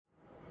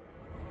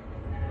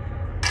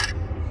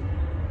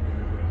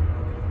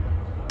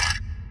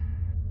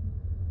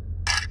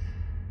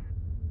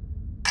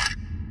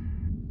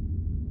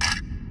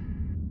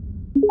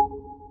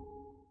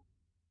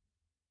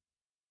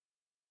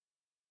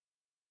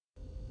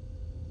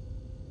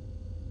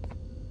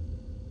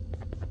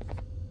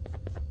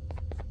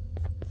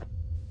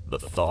The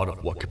thought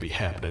of what could be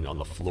happening on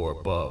the floor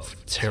above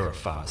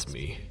terrifies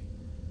me.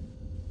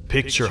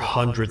 Picture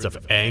hundreds of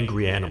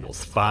angry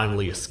animals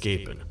finally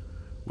escaping,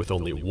 with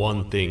only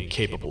one thing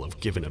capable of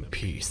giving them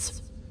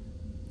peace.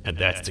 And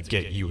that's to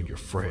get you and your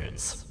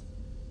friends.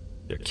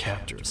 Their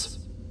captors.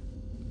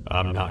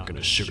 I'm not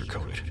gonna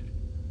sugarcoat it.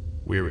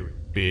 We're in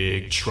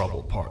big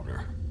trouble,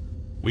 partner.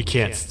 We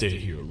can't stay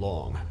here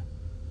long.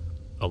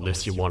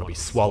 Unless you want to be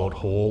swallowed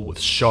whole with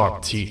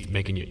sharp teeth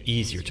making you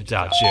easier to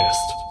digest.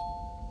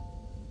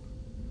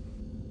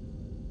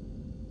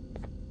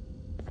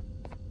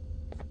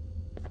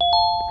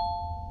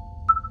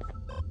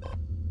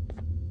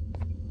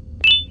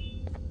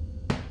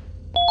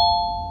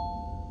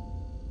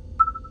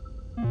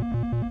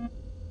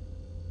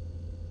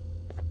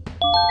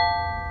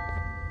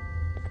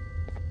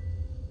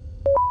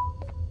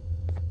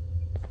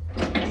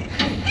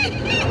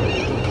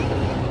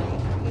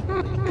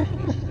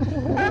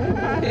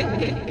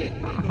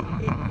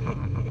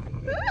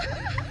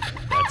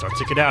 That's our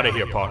ticket out of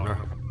here, partner.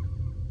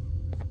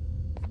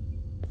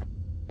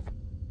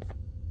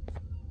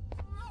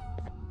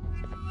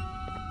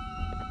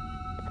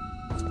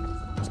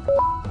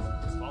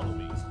 Follow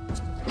me.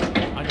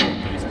 I know a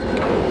place.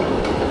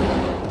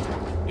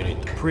 It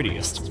ain't the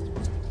prettiest,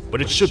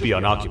 but it should be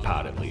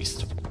unoccupied at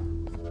least.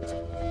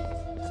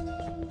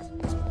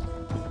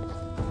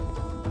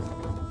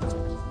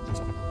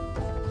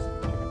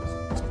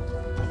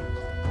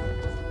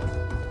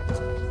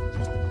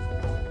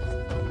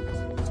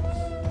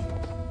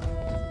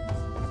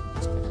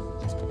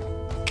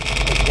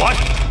 What?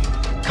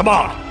 Come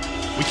on!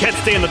 We can't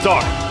stay in the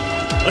dark!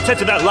 Let's head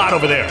to that lot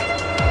over there!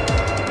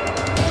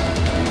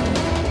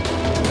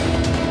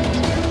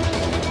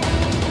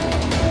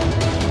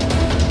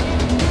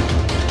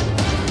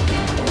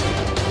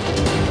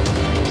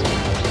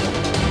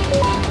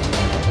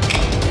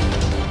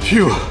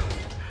 Phew!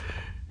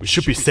 We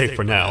should be safe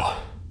for now.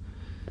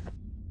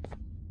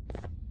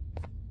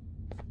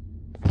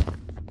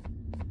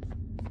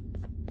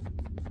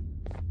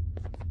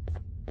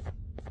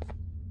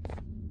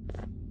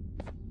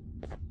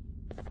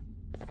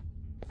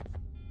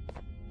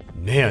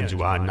 Man,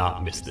 do I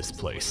not miss this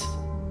place.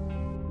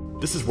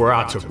 This is where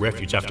I took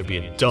refuge after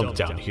being dumped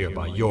down here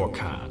by your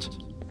kind.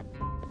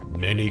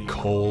 Many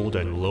cold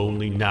and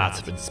lonely nights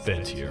have been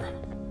spent here.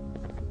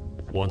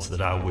 Ones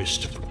that I wish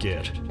to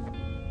forget.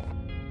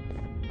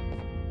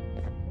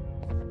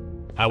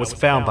 I was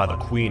found by the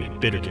Queen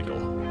and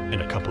Bittergiggle,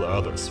 and a couple of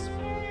others,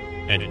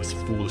 and was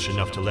foolish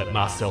enough to let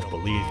myself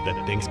believe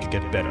that things could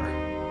get better.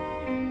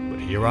 But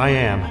here I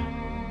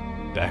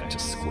am, back to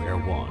square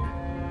one.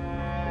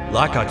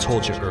 Like I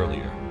told you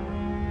earlier,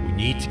 we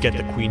need to get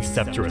the Queen's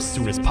Scepter as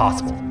soon as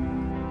possible.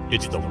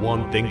 It's the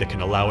one thing that can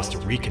allow us to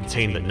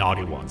recontain the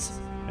naughty ones,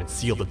 and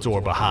seal the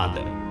door behind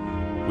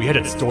them. We had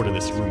it stored in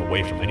this room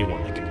away from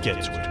anyone that could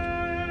get to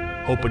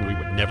it, hoping we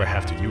would never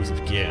have to use it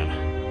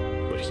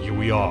again. But here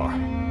we are.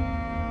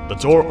 The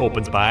door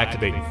opens by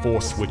activating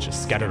 4 switches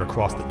scattered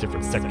across the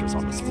different sectors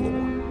on this floor.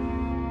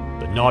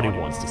 The naughty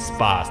ones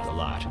despise the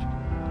light.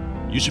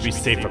 You should be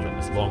safe from them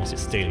as long as you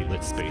stay in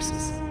lit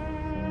spaces.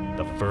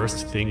 The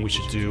first thing we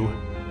should do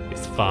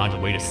is find a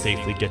way to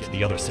safely get to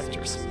the other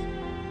sectors.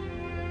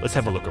 Let's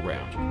have a look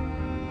around.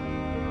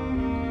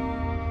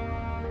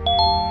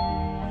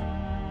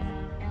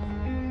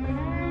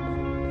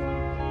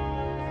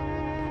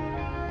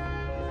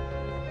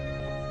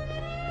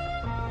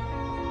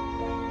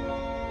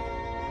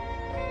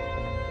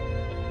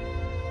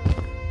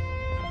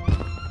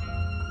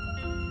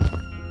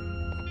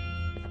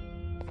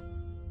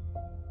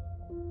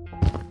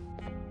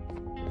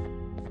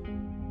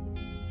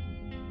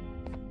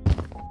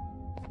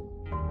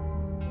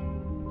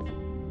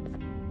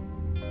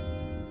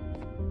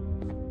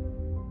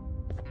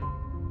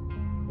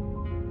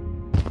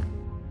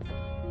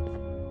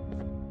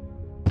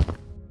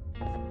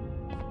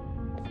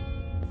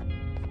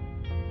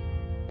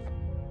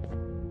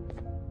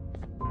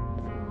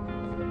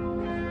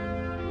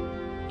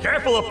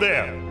 Careful up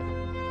there!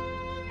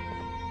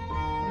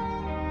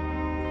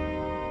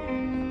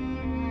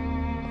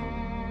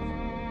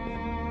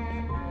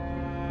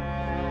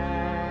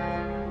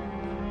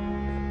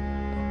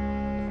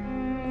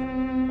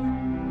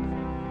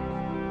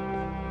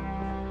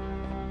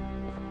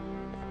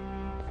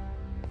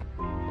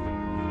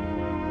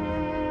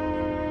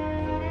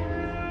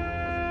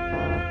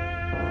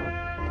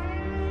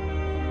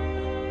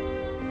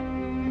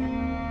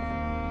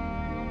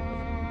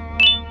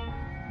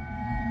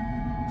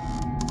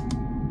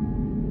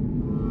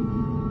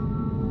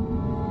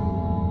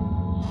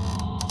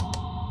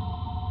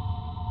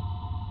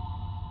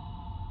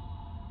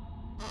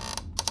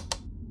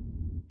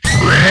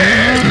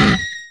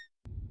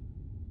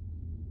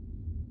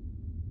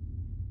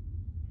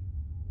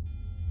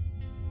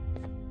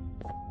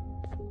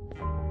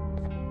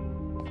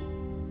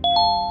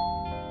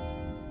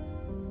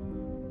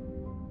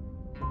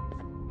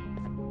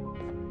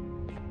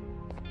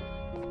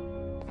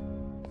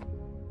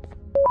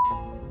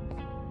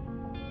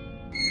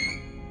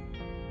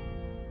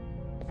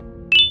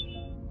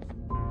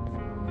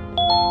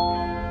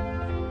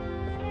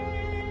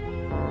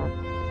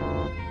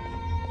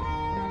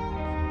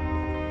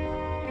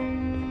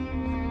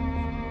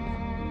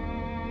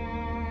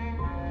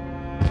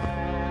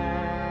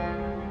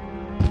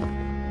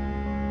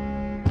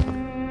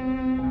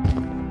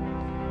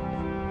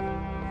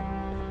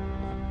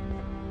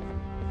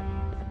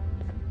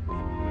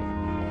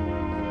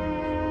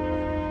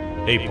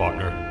 Hey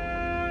partner,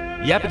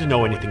 you happen to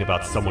know anything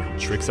about someone who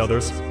tricks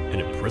others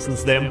and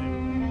imprisons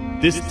them?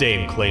 This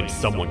dame claims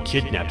someone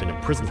kidnapped and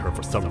imprisoned her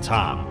for some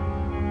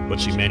time, but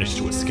she managed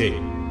to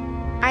escape.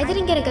 I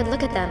didn't get a good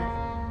look at them.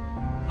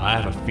 I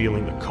have a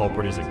feeling the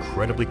culprit is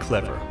incredibly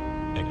clever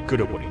and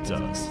good at what he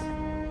does,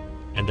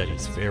 and that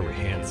he's very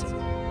handsome.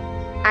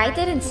 I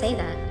didn't say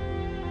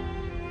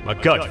that. My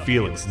gut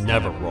feeling's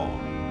never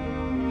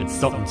wrong, and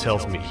something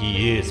tells me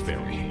he is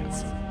very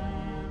handsome.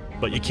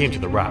 But you came to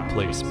the right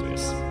place,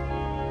 miss.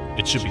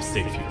 It should be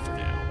safe here for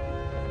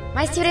now.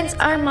 My students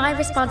are my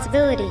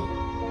responsibility.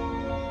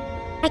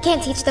 I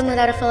can't teach them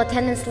without a full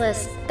attendance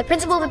list. The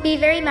principal would be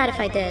very mad if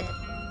I did.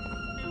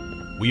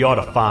 We ought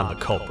to find the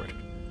culprit,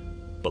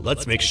 but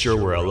let's make sure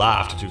we're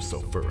alive to do so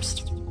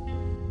first.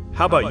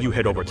 How about you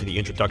head over to the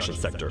introduction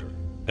sector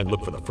and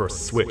look for the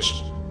first switch?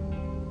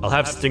 I'll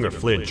have Stinger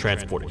Flynn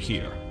transported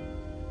here.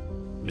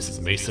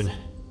 Mrs. Mason,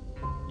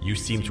 you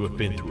seem to have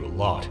been through a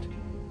lot,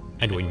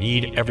 and we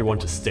need everyone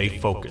to stay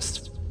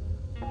focused.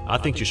 I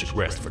think you should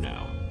rest for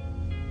now.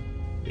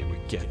 May we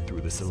get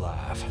through this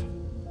alive.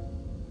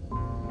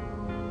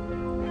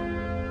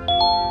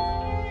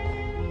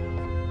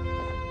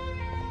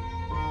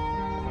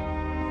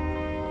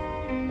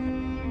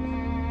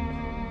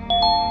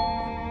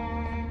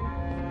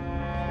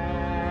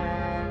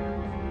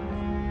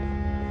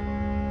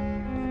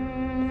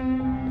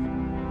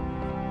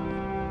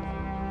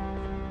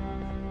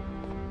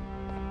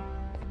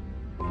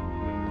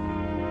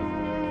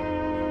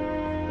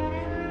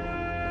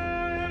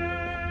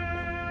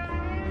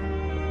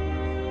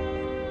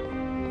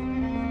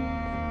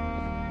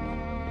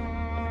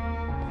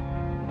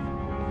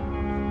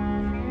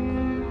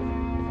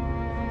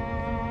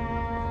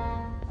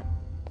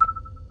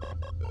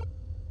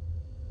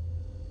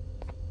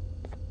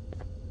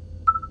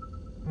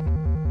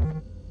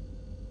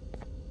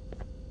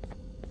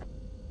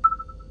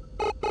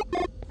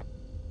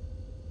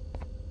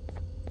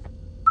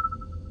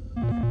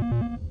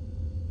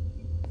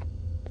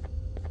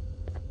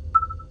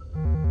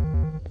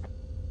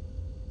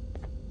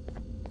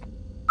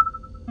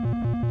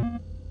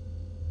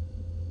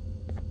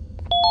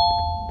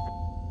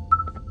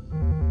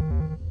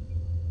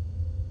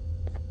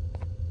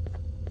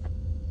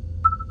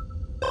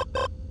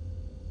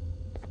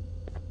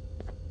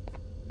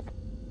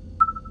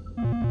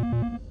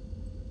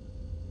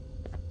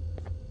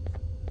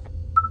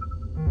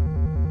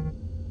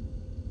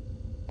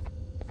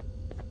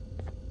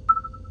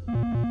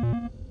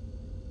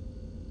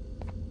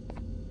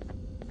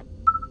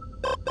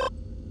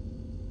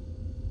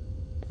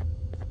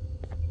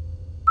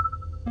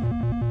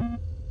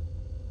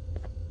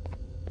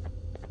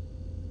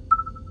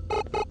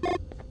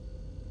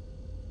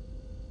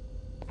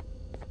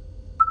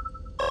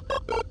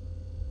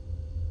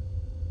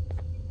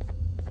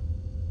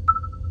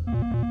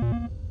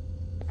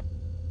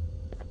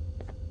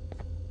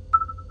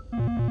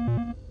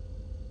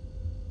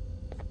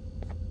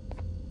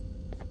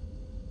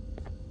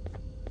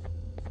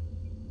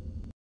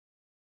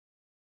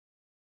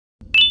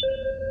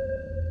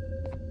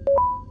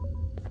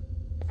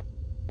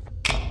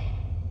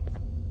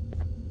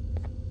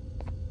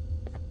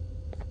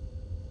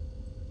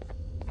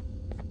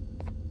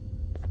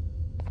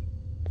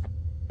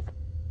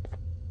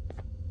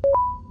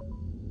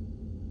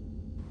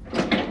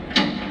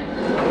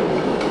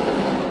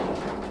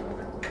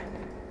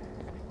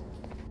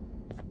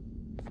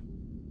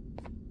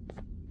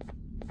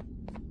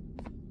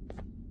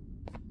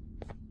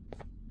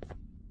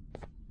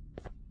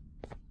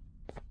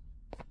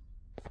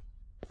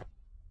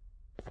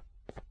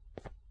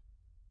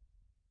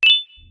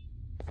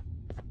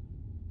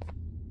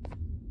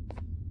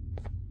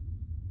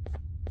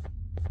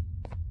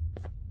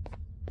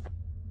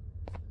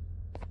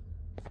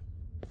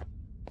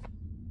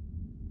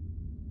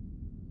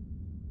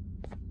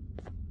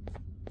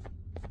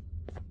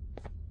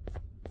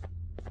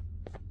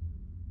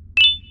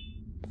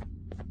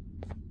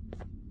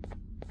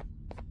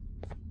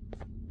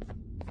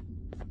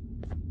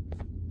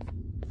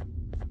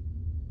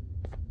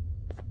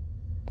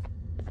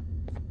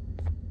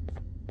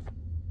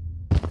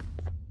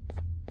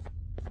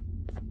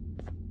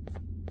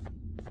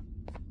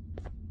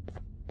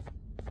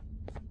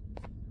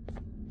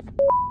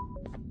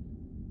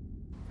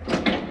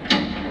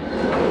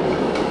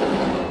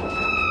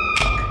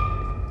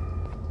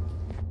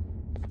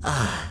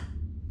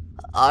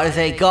 Are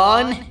they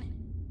gone?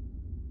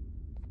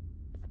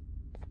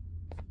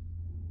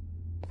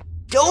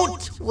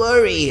 Don't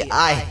worry,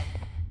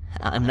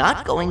 I'm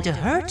not going to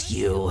hurt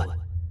you.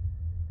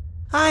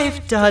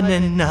 I've done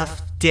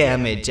enough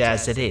damage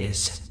as it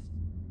is.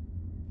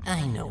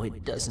 I know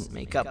it doesn't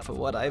make up for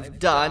what I've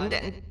done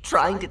and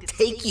trying to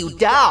take you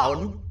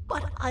down,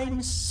 but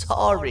I'm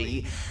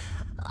sorry.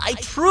 I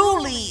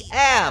truly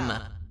am.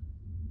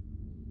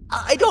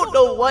 I don't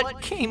know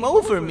what came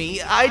over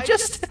me. I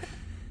just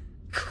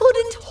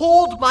couldn't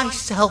hold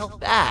myself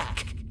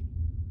back.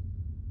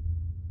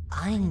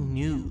 I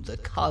knew the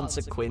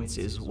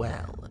consequences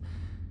well.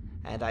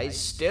 and I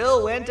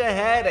still went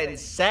ahead and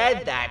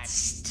said that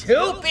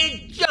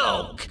stupid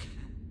joke.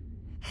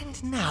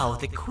 And now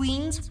the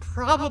Queen's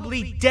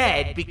probably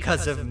dead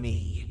because of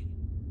me.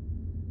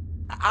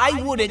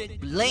 I wouldn't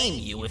blame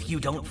you if you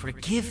don't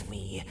forgive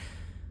me,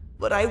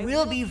 but I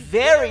will be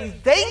very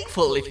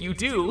thankful if you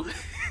do.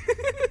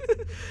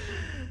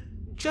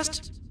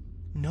 Just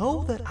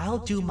know that I'll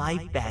do my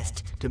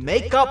best to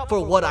make up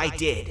for what I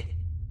did.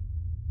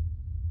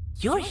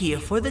 You're here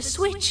for the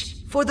switch,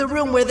 for the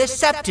room where the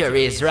scepter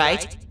is,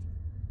 right?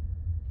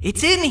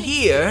 It's in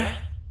here,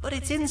 but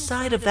it's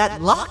inside of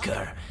that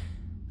locker.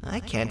 I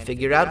can't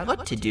figure out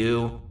what to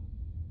do.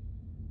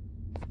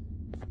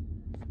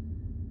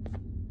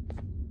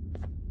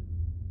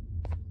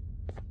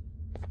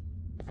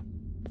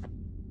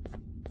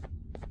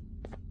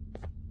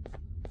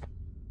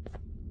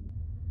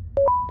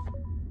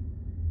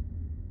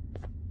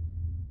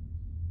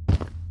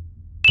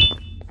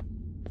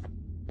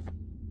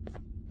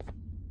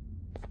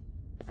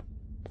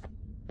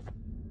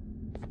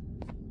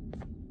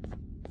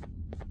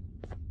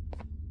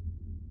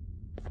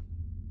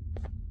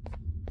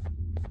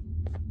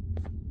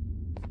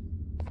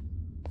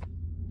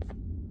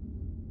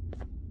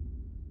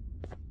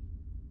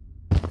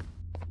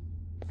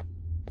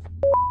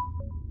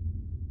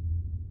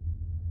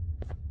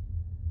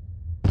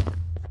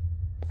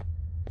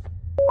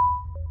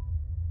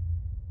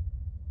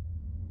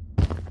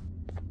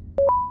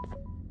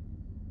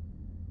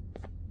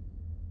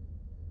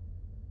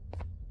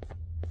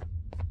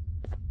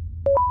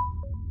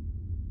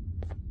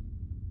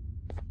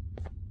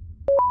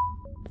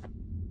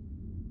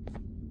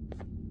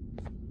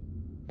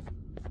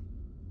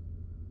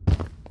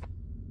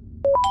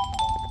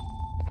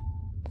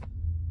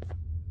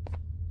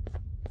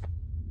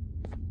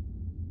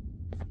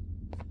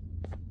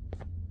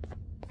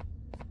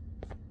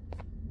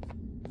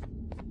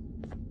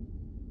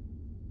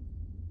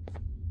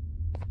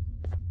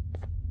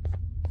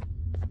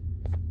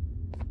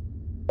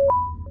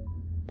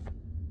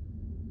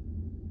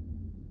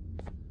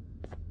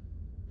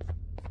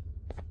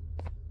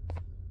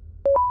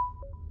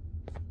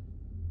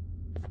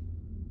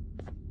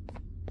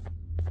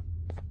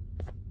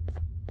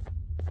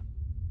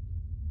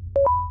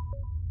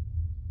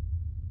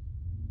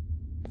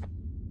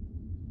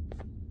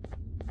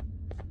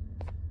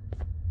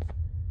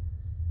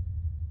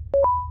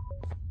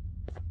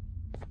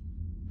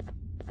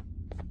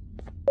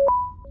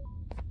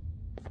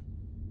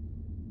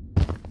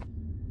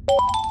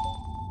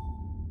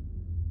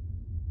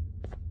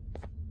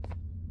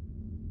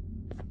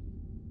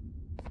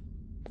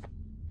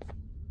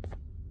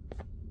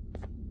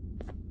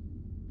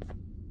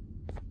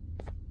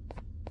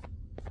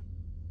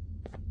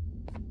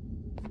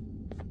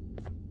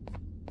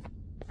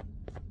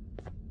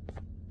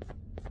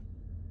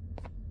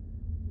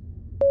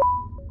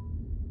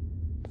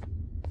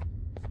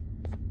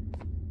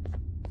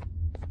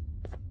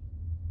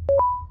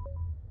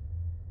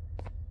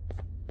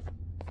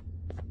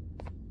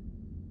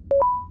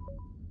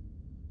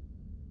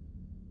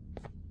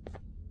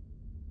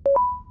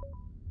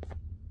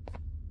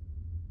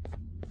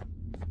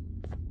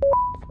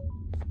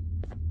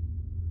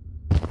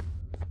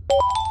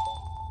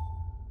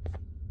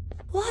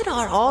 What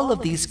are all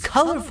of these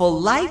colorful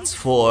lights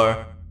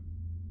for?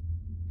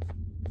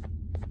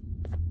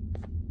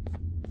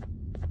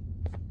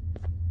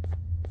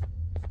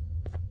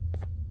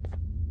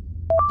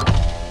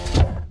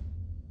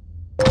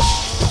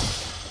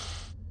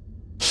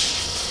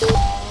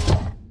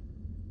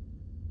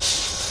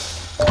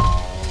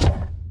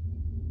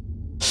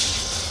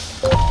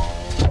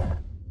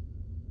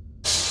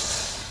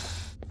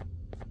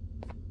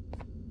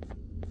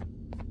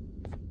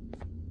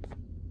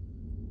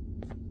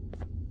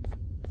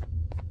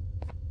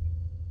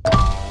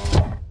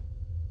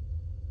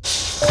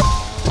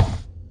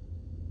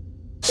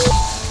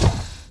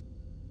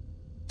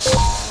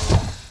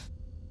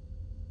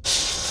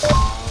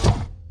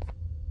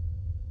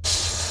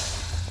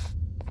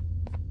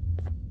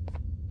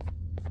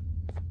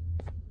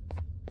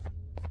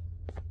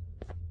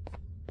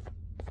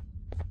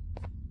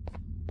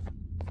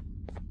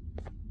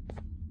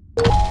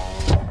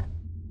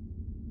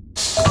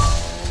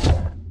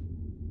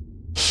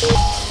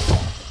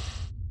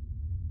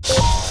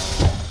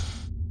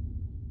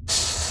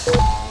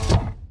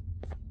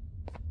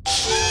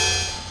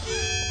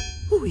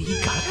 We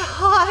gotta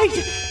hide!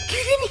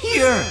 Get in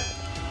here!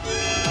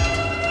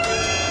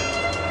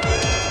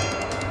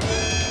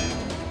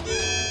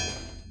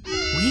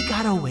 We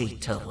gotta wait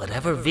till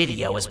whatever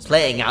video is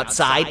playing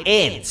outside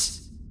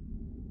ends.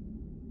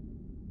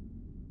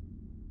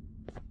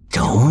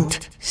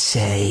 Don't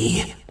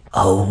say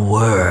a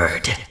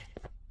word.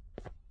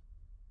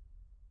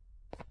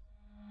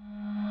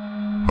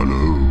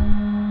 Hello?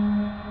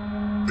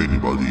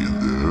 Anybody in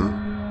there?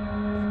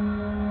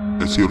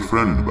 It's your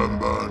friend,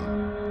 BANBAN.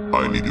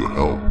 I need your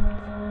help.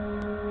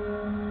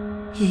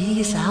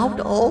 He's out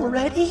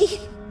already?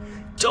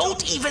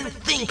 Don't even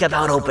think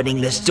about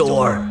opening this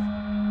door.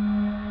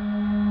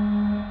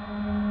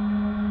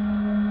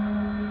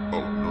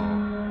 Oh no.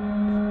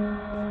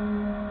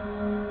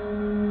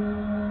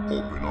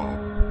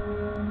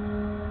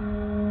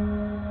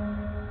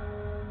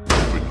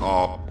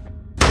 up.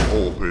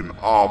 Open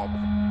up.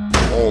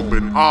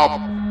 Open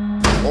up.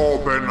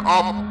 Open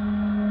up.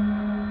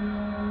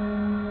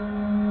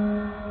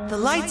 The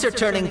lights are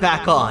turning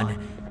back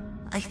on.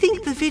 I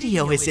think the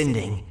video is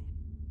ending.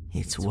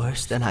 It's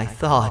worse than I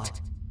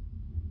thought.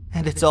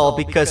 And it's all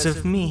because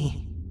of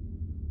me.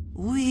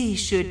 We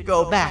should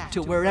go back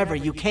to wherever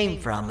you came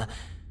from.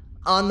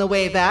 On the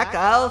way back,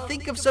 I'll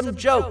think of some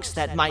jokes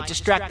that might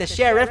distract the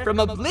sheriff from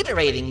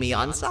obliterating me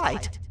on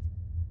sight.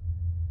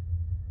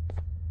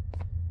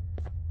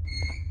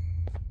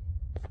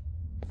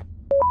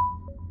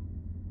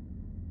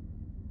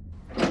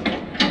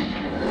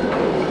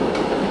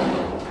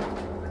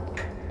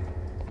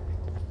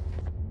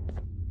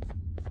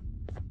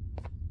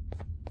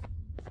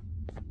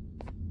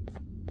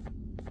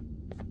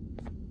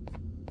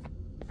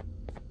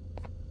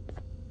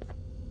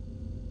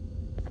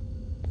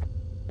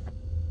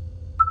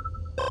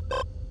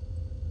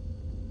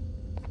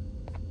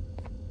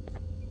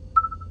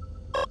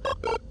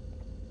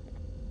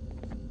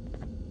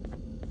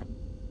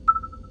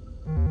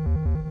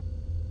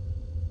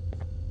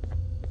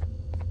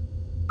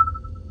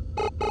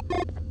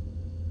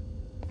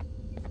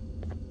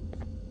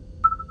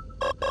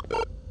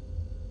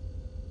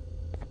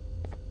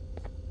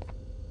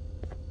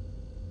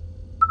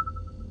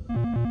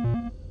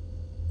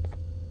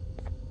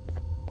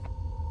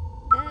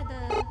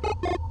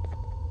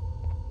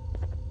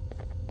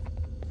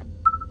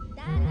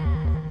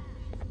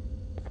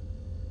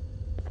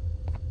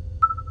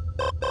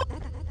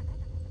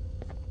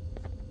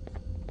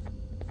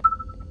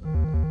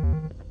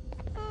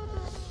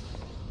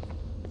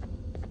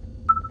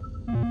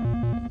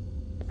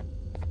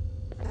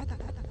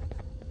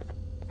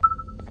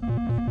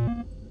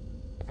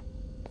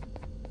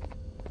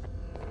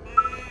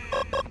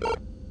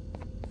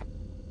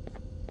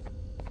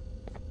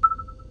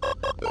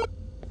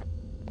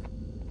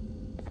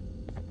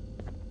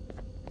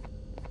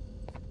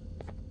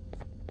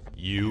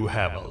 You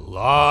have a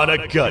lot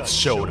of guts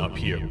showing up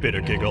here,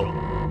 Bitter Giggle.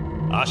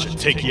 I should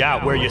take you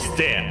out where you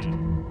stand.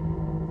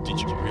 Did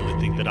you really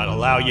think that I'd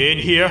allow you in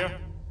here?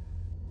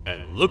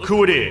 And look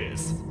who it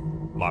is.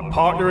 My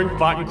partner in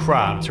fighting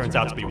crime turns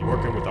out to be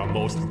working with our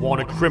most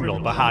wanted criminal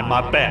behind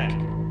my back.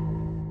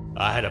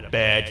 I had a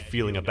bad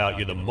feeling about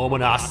you the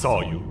moment I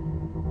saw you.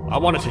 I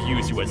wanted to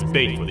use you as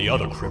bait for the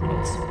other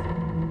criminals,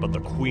 but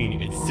the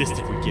Queen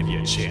insisted we give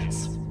you a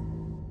chance.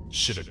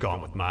 Should have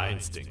gone with my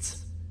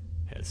instincts.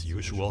 As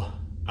usual,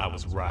 I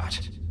was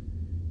right.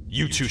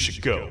 You two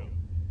should go.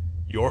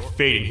 Your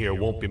fate in here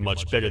won't be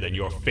much better than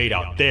your fate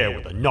out there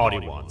with the naughty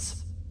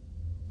ones.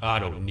 I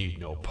don't need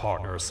no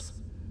partners.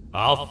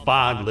 I'll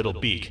find Little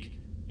Beak,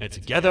 and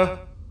together,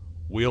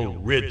 we'll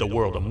rid the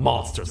world of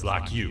monsters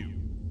like you.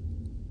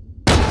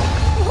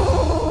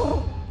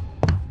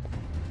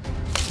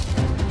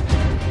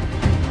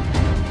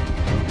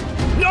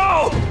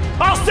 No!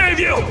 I'll save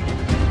you!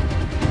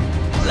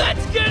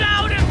 Let's get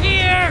out of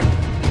here!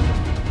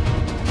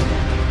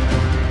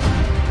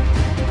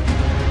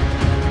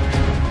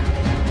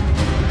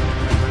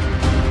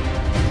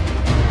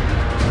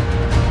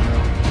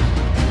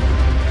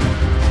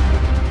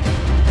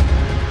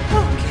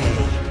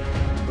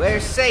 We're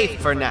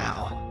safe for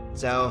now,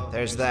 so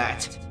there's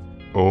that.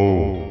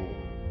 Oh,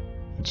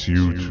 it's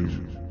you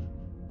two.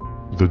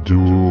 The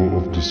duo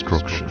of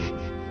destruction.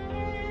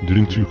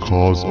 Didn't you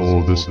cause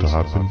all of this to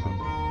happen?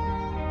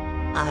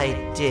 I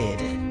did.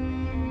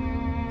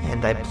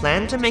 And I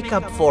plan to make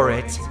up for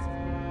it.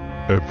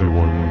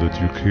 Everyone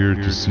that you cared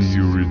to see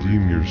you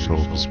redeem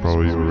yourself is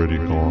probably already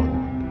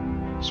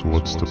gone. So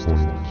what's the point?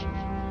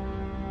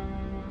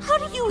 How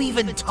do you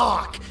even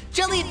talk?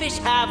 Jellyfish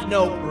have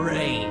no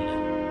brain.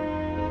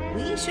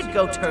 We should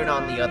go turn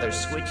on the other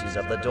switches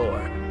of the door.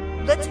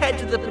 Let's head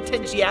to the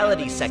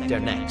potentiality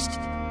sector next.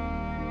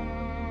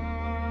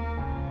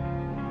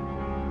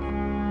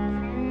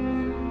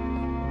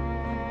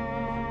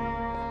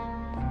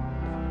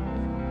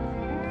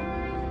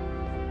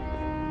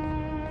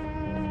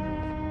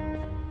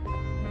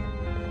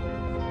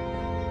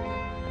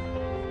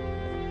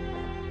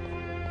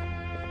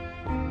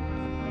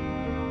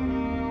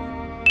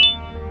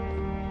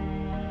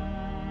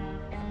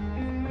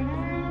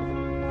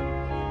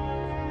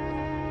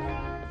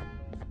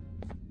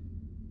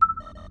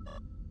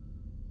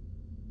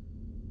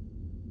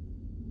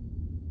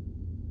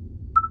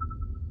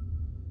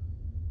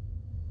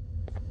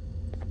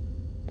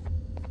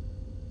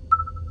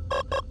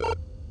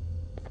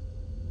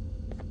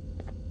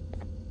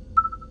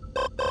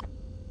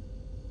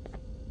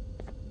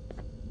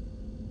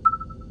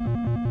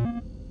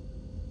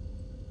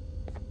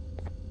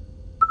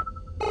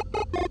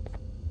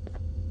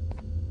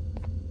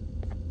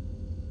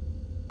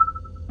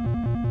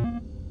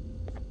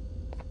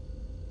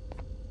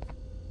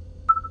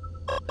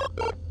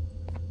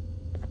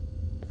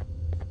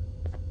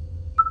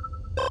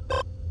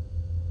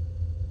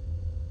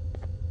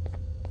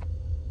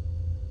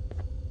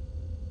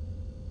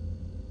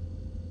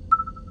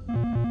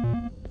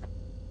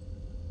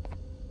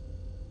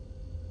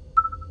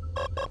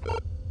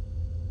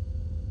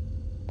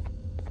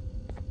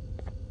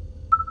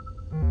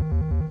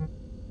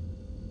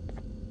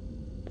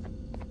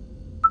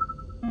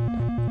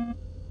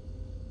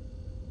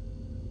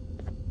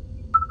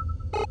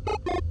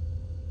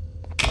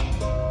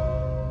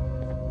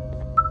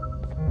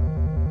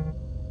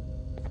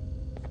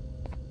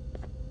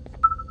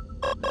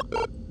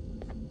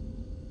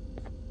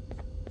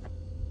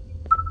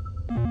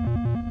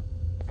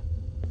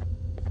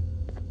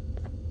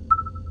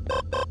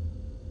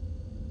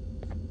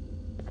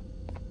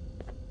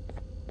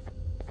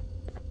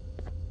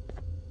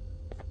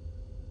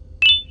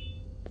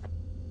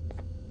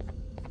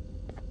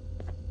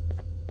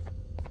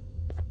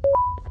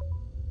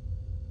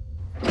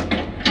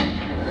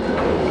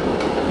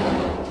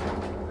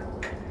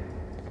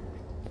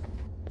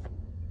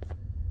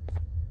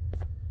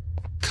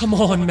 Come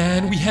on,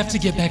 man, we have to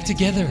get back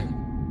together.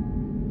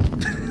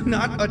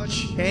 Not a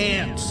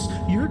chance.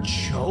 Your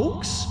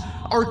jokes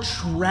are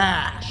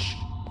trash.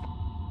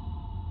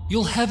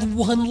 You'll have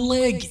one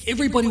leg.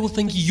 Everybody will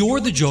think you're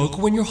the joke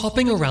when you're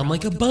hopping around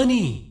like a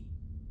bunny.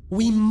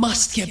 We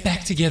must get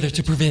back together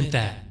to prevent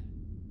that.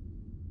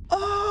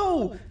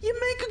 Oh, you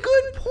make a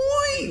good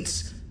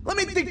point. Let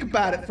me think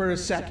about it for a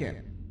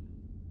second.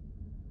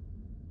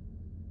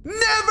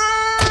 Never!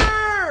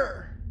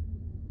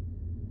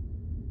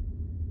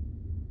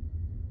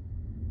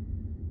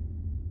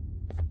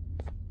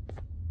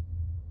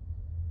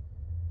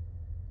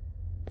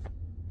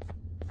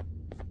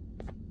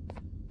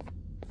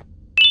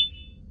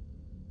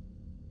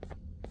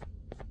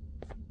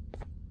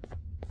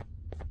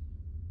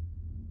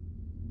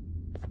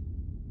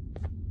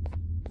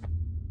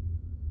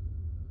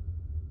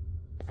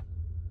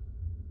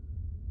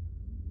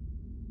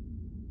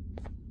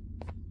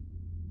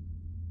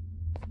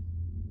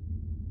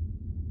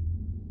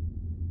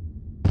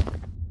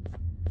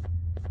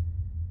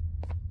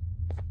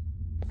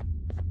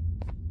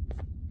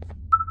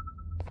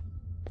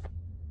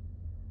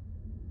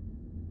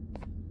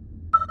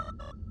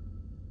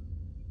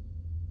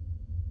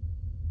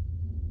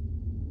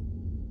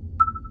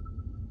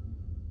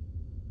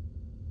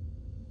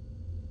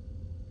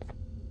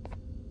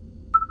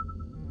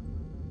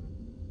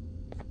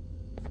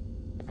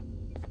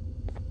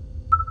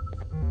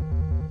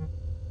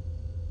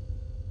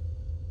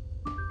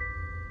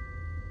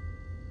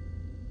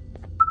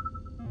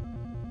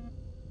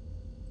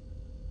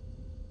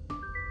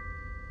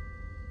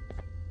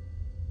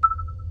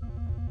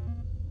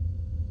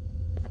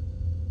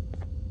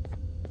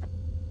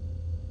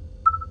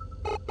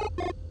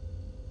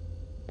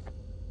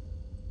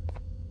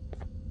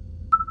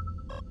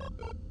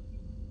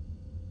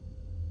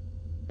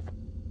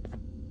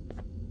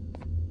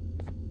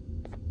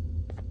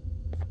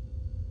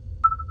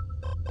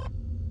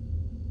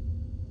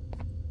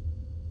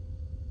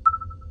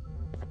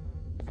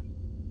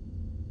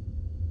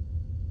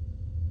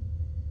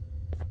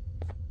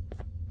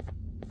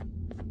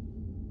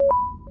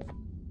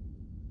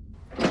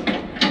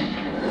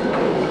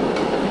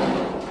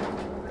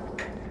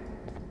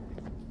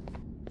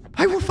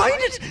 I will find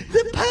it!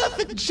 The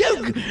perfect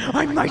joke!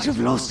 I might have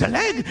lost a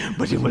leg,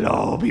 but it will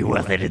all be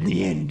worth it in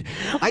the end.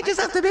 I just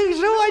have to make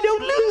sure I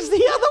don't lose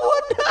the other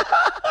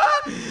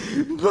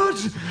one!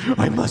 But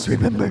I must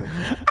remember,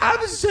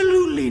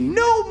 absolutely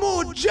no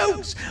more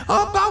jokes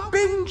about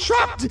being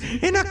trapped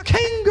in a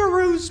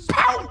kangaroo's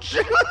pouch!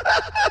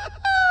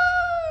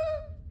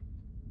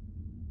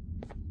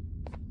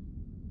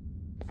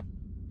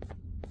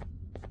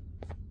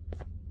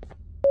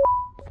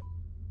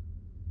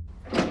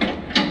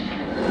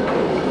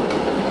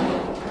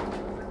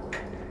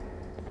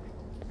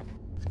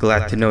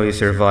 Glad to know you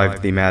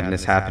survived the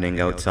madness happening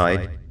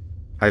outside.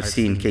 I've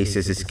seen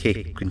cases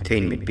escape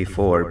containment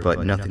before,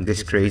 but nothing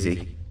this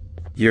crazy.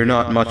 You're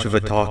not much of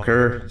a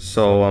talker,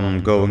 so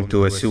I'm going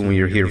to assume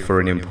you're here for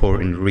an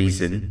important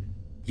reason.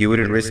 You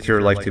wouldn't risk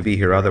your life to be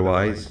here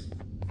otherwise.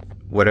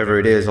 Whatever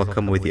it is, I'll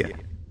come with you.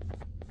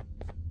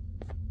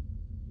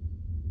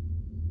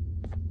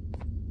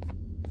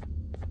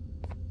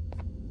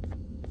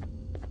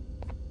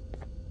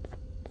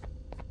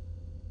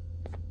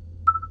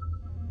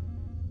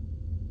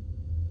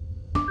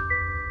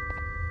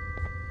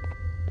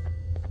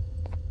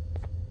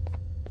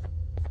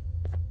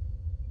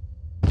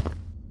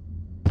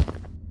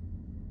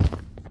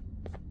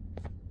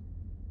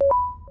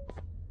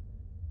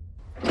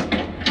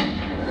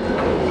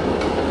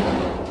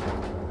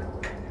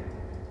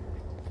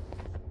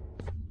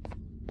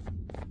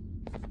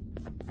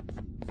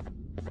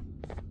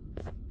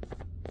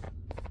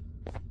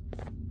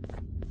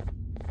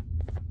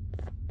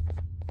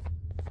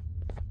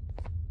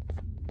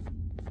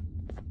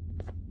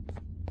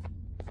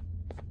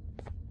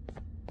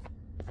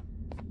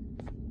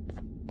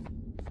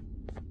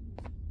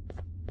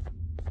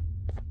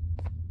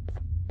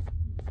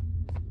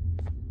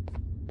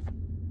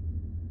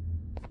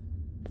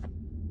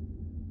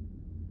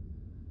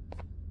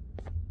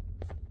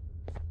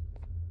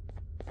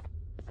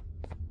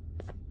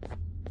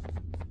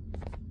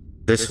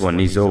 This one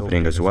needs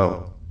opening as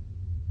well.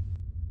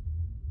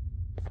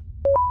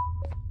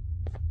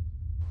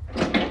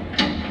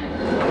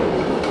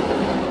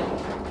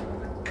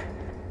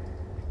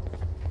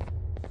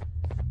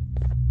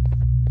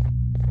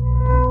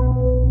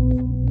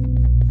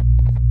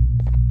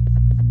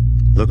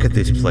 Look at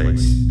this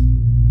place.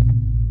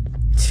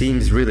 It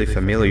seems really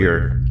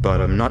familiar,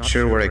 but I'm not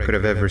sure where I could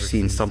have ever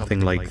seen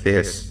something like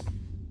this.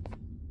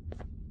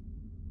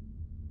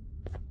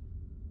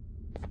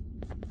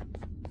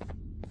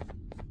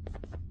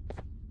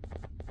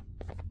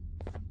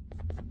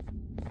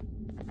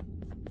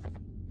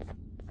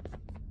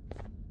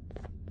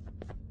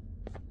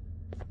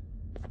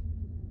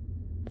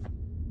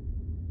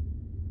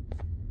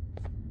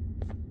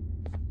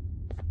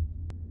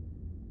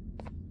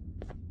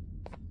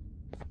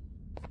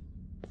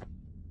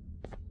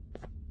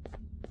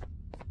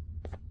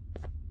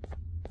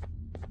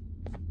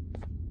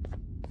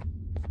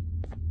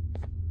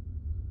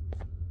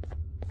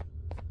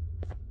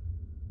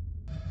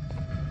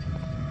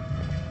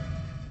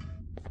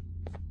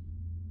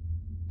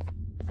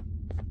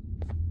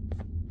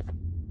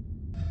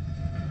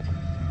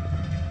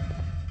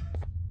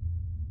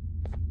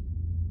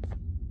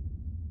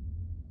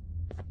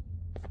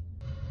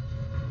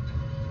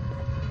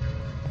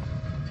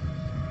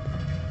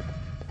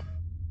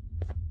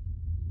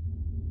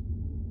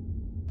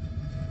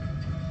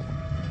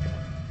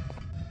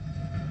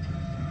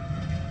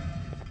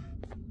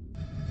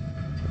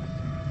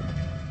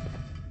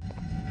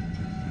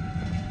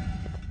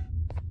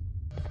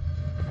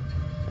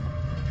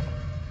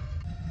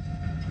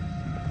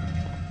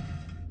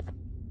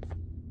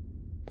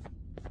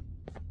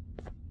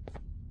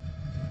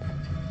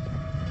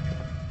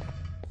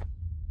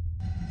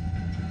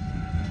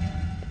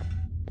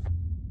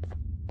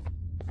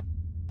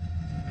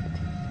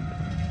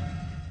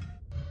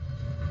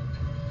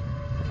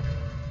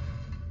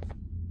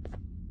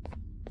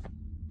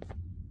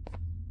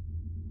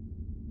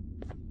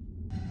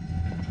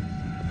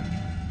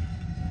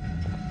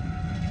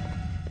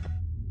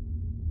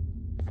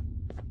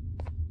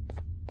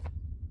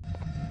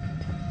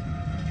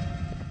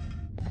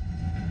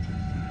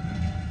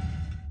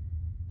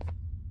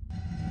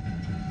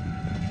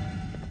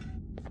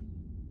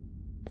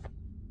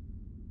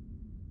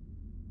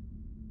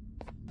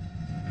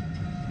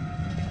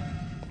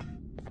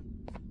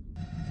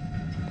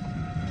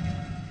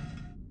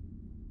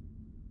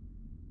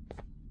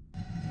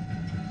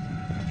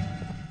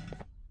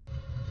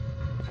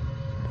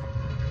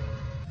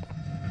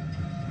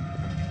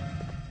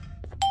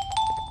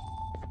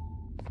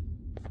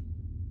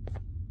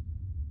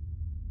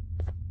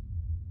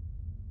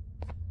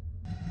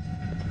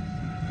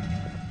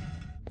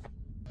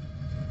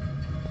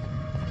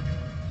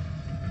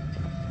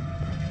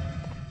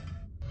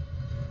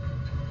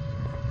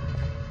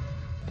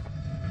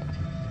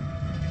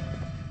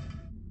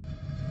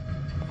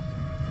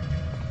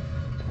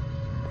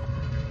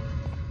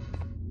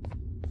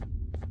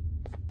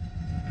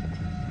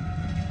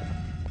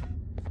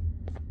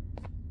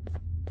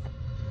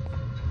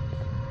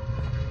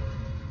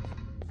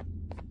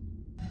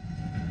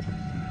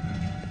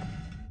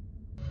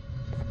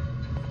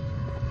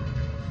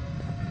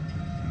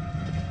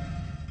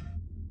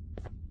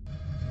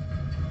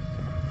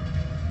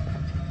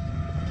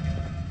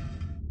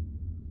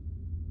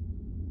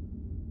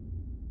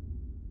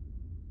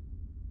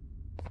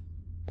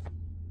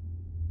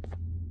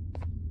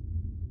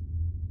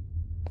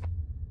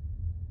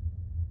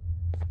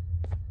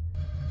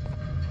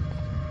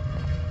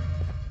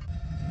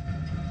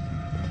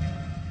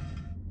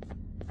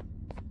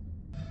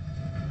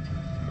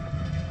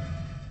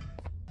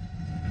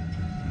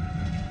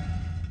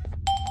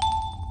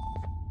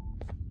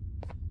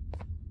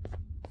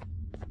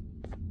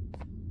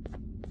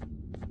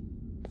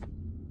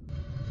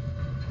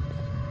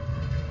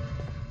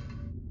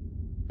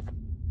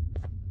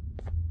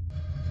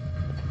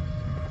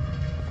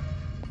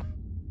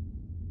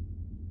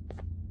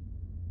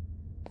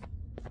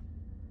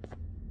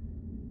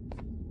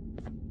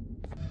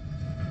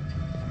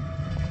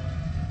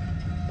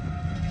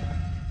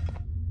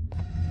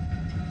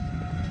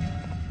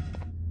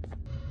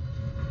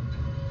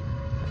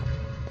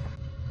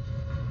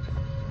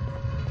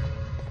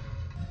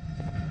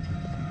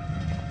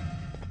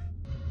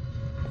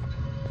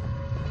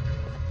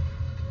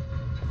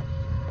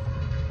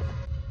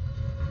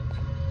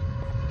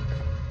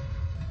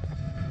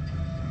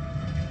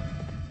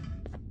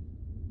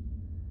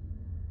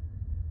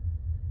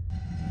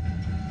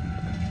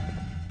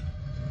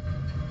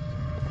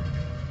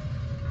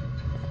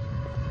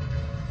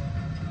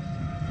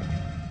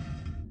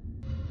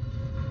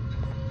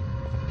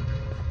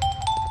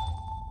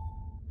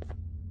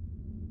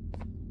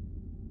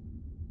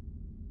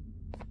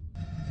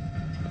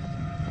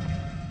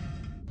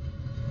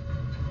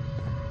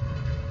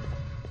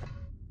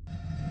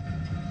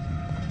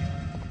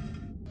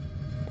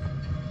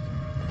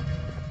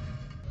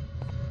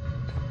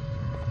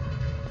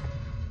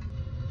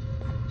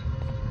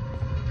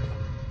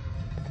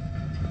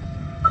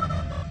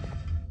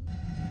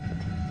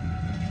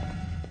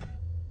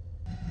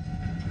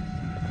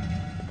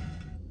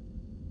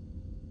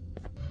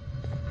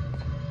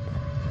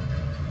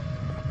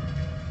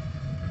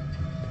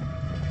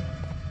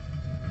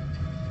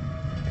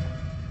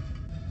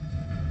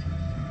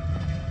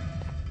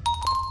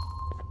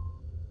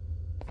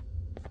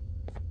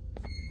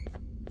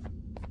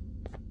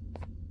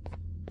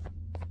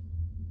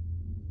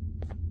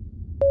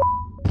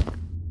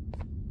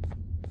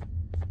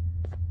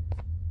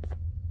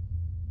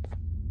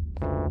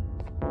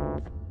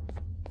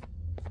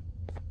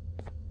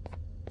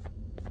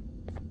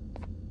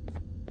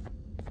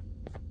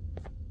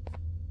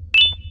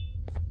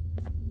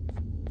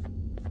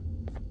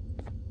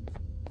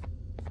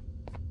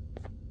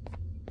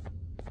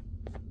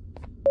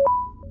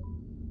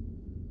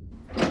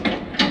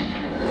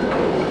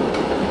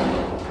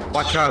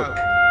 Watch out!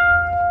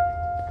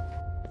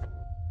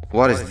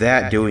 What is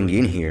that doing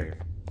in here?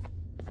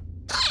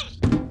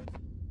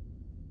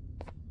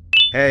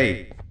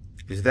 Hey,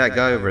 is that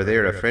guy over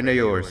there a friend of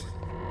yours?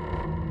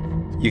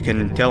 You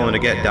can tell him to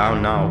get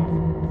down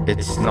now.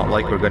 It's not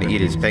like we're gonna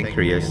eat his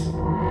pancreas.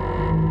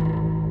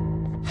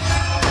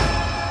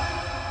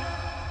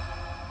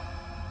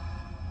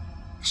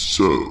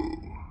 So,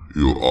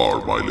 you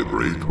are my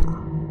liberator.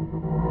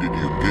 Did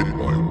you get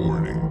my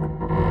warning?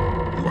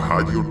 You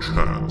had your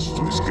chance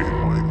to escape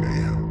my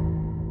mayhem.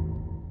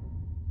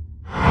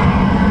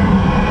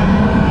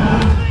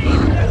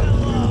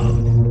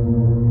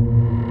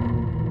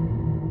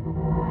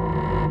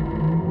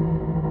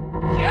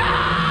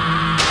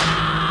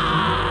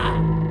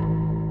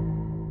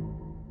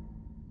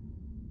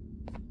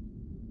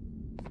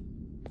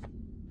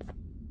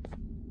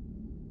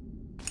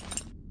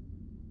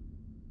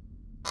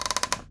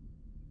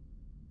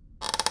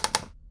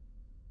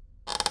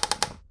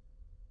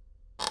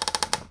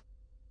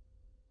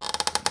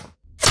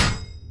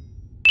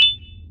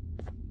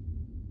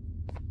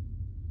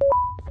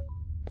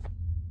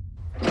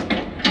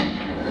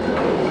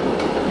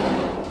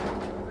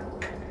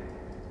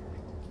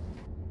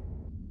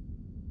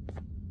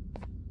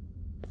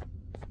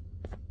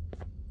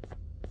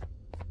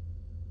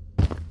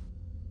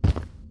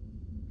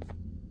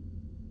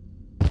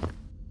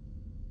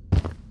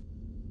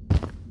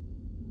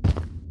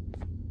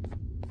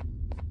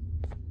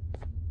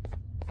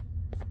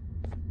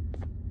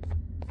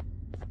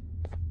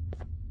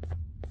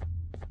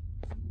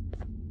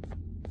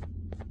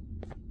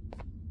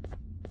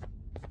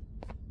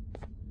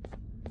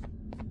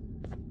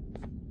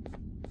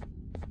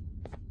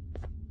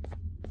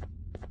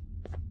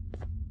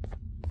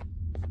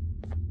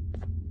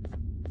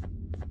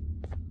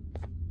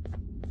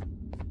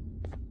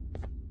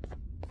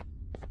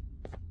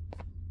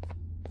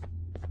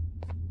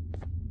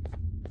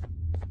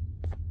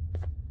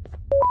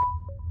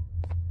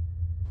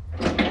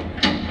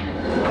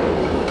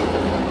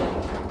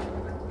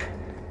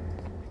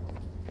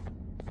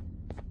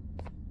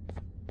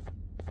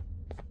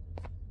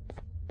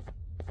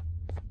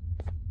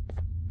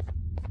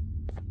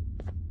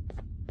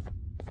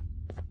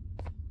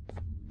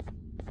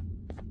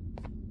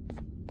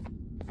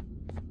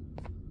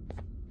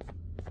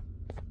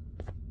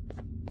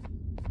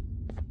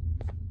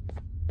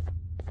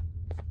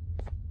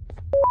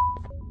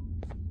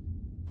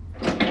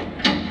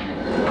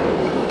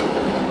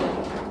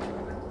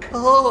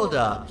 Hold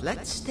up,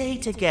 let's stay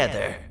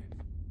together.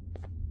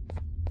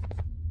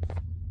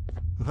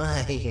 My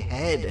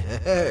head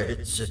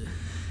hurts.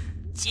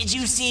 Did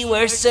you see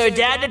where Sir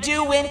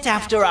Dadadoo went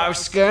after our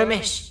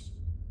skirmish?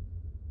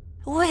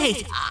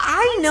 Wait,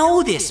 I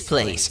know this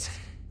place.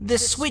 The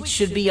switch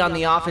should be on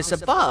the office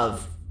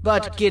above,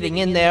 but getting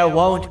in there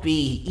won't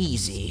be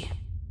easy.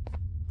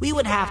 We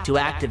would have to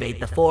activate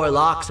the 4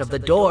 locks of the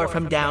door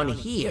from down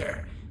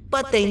here,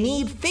 but they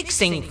need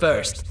fixing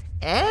first,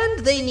 and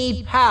they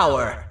need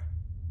power.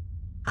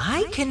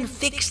 I can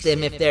fix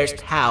them if there's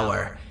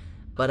power,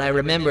 but I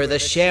remember the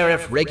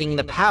sheriff rigging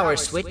the power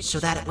switch so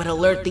that it would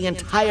alert the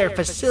entire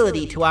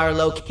facility to our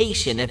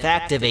location if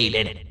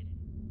activated.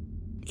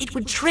 It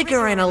would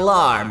trigger an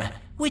alarm,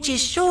 which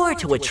is sure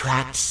to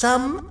attract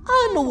some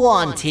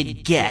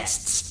unwanted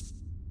guests.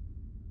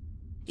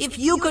 If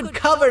you could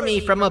cover me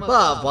from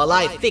above while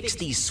I fix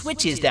these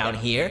switches down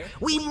here,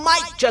 we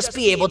might just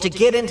be able to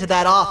get into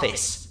that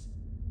office.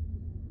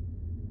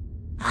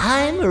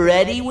 I'm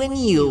ready when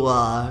you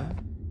are.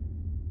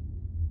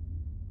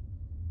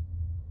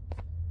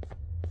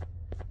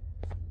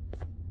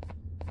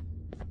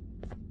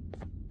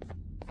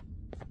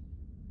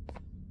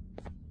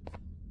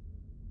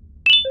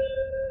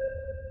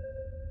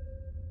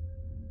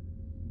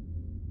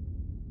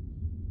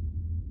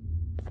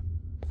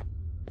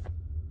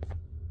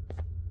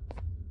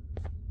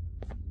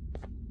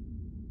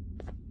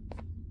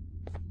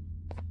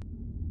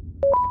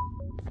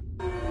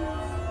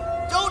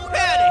 Don't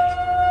panic!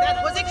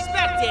 That was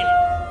expected!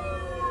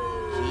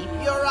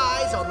 Keep your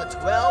eyes on the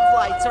 12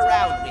 lights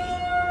around me.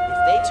 If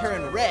they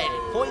turn red,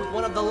 point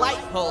one of the light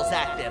poles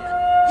at them.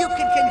 You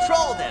can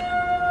control them.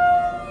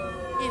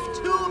 If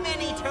too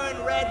many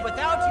turn red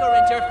without your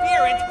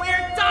interference,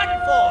 we're done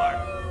for!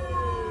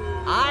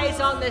 Eyes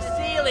on the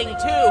ceiling,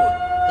 too.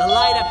 The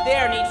light up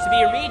there needs to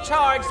be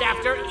recharged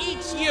after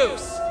each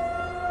use.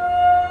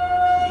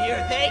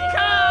 Here they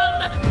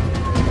come!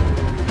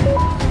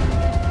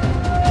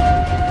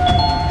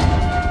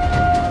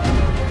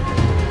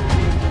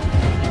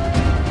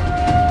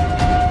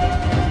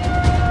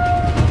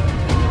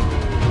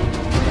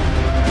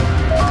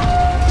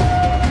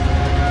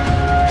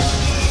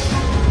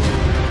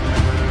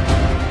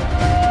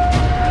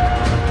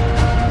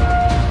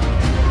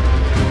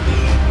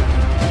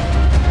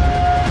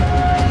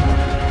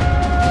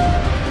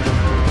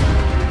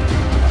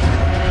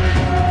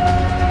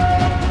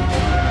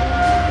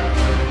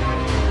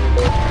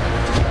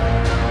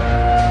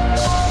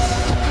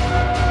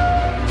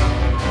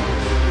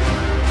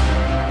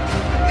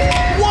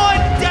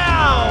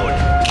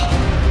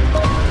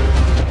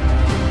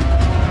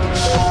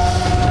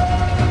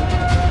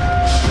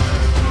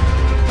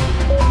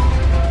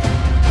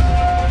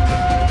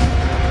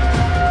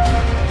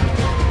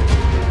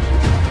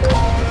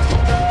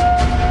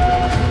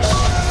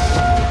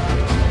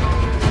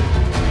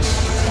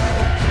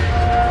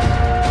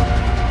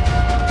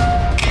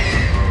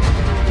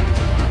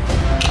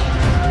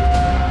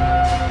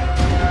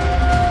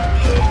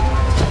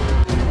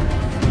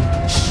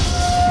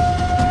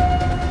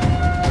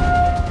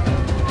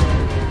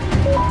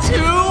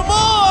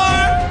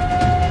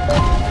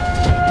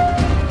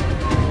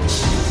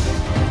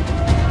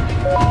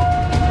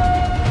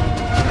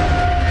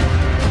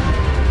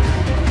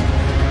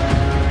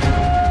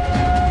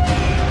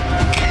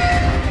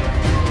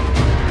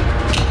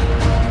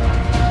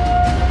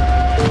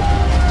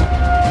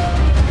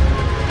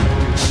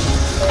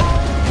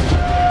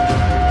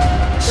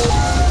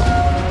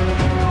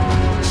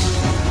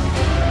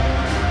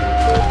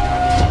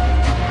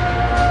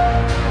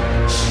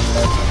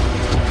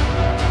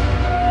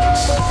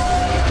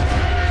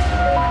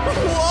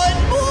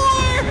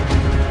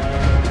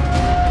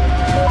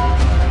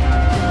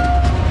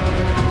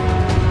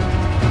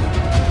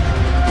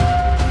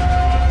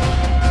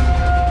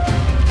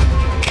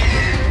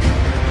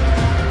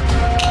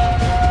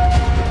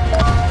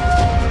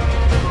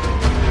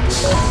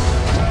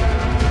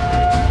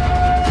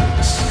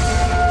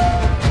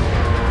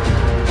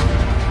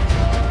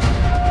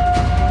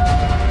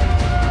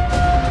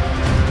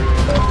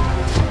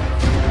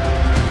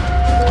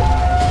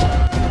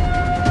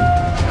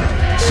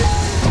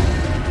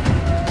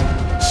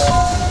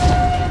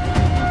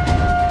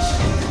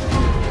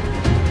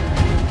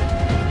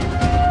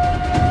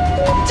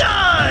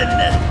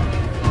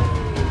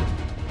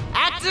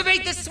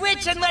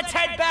 switch and let's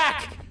head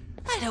back!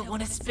 I don't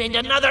want to spend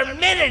another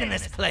minute in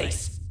this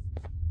place!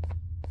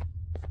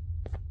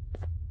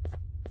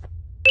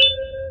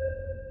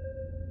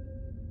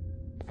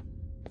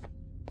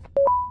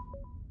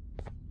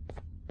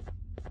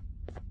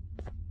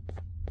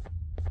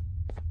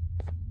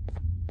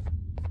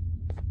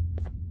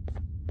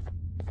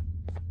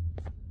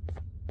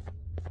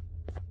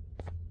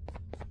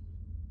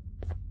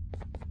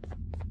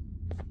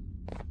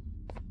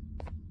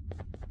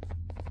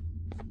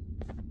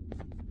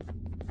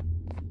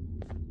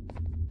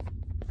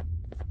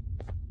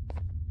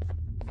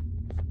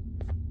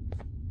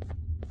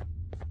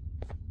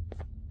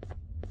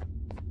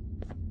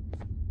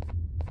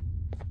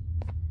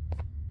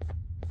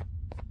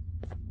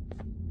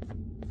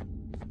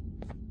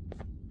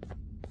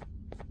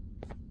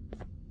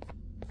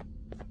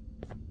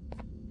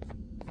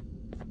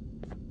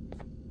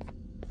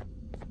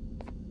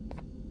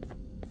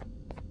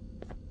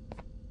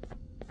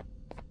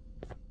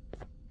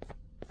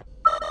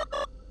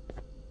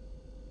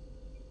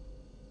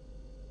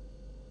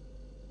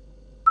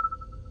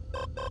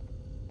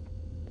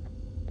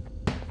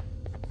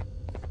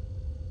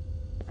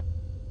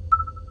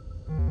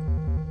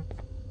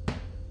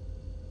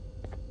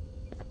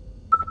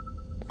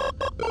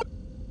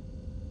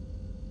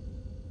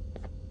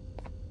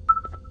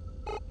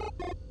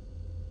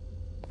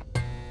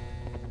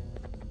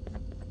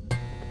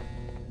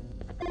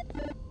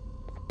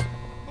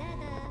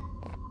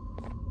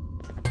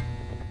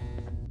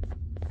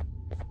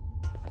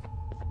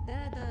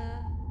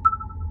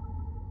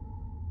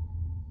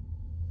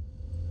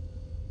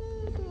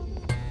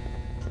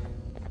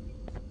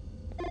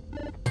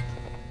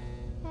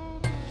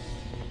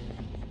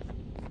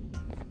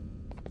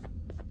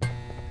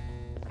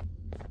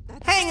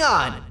 Hang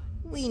on!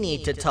 We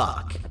need to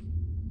talk.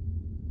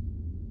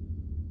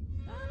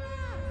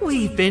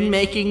 We've been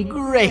making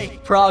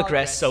great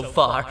progress so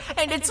far,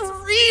 and it's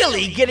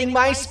really getting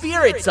my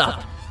spirits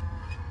up.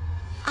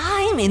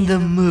 I'm in the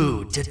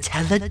mood to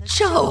tell a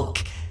joke.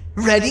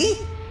 Ready?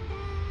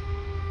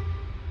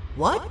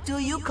 What do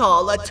you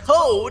call a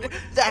toad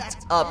that's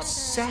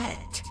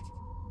upset?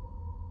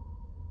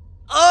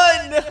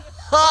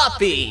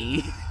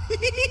 Unhappy!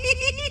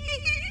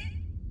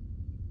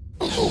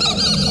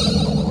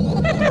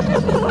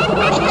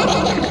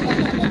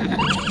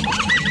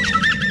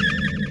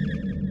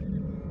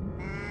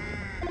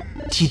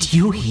 Did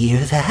you hear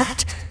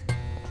that?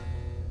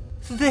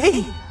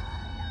 They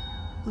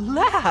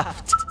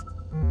laughed.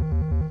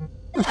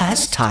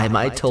 Last time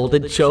I told a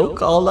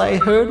joke, all I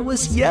heard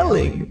was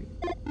yelling.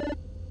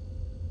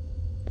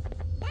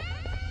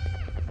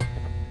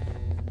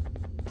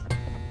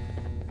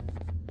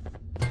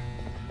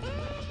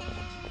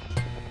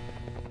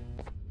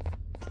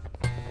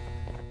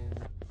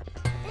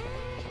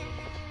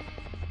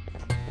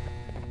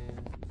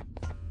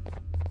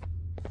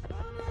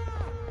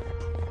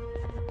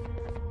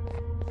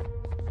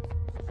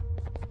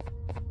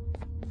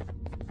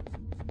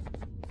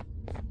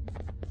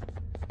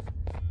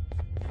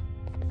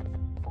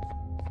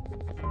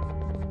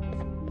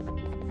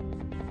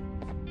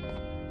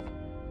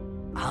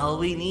 All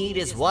we need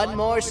is one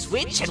more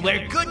switch and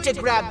we're good to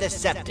grab the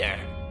scepter.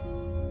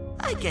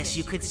 I guess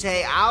you could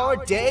say our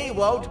day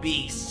won't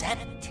be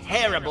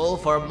terrible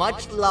for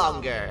much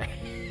longer.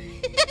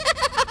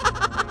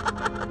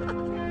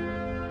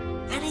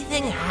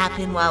 Anything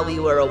happen while we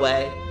were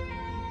away?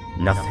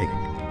 Nothing.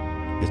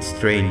 It's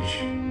strange.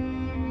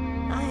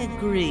 I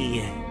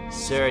agree.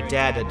 Sir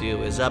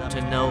Dadadoo is up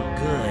to no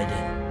good.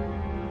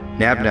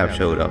 Nab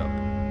showed up,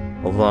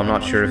 although I'm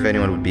not sure if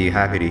anyone would be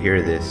happy to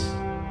hear this.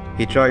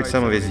 He tried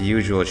some of his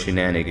usual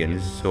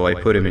shenanigans, so I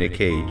put him in a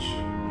cage.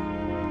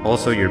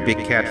 Also, your big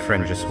cat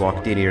friend just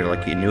walked in here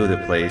like he knew the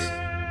place.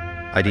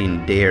 I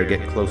didn't dare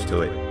get close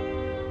to it.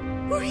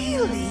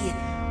 Really?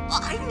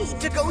 I need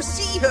to go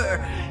see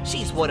her.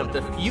 She's one of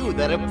the few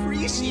that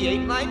appreciate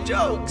my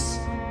jokes.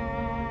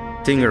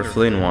 Stinger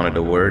Flynn wanted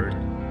a word.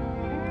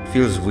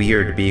 Feels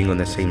weird being on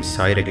the same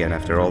side again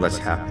after all that's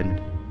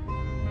happened.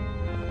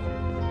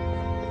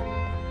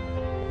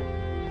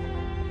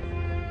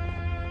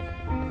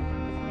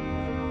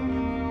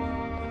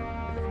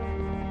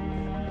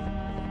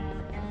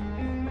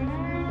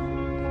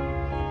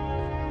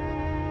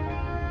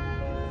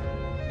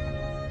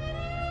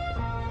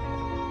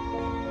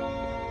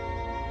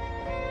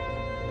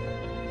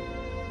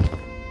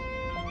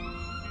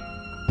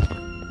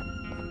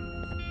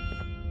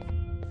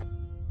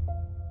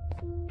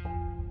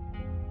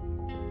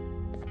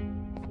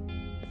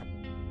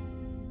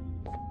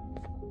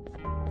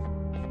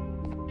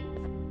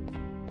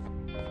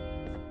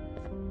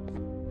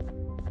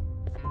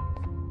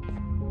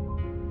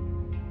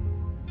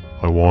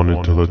 I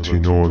wanted to let you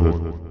know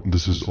that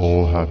this is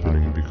all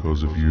happening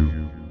because of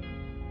you.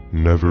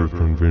 Never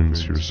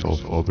convince yourself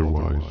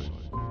otherwise.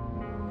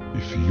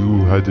 If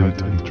you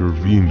hadn't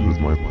intervened with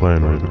my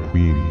plan or the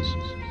Queen's,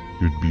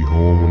 you'd be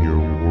home in your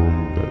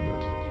warm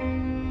bed.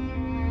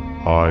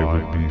 I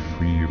would be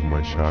free of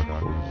my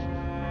shackles,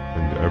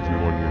 and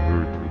everyone you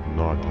hurt would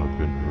not have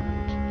been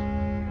hurt.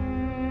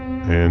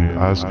 And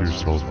ask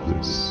yourself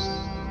this.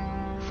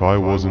 If I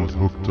wasn't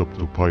hooked up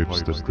to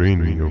pipes that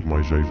drained me of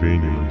my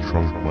Givanium and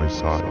shrunk my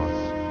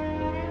size,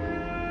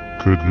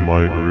 could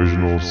my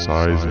original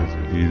size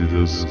have aided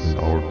us in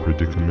our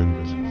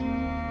predicament?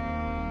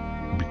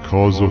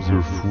 Because of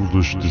your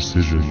foolish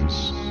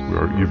decisions, we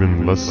are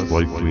even less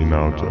likely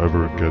now to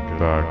ever get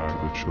back to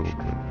the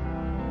children.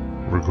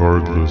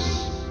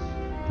 Regardless,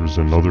 there's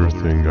another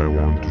thing I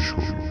want to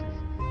show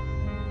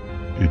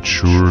you. It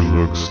sure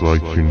looks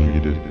like you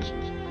need it.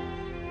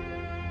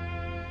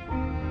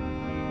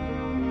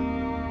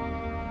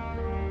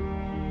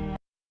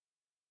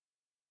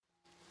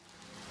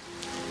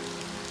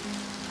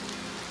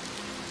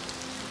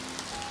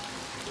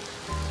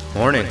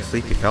 Morning,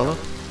 sleepy fellow.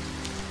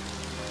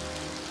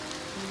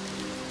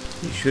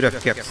 You should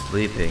have kept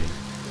sleeping.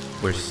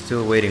 We're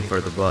still waiting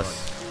for the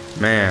bus.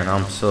 Man,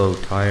 I'm so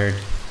tired.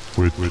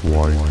 Quit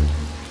whining.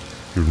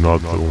 You're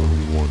not the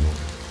only one.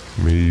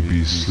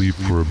 Maybe sleep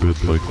for a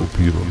bit like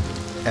Opila.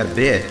 A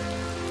bit?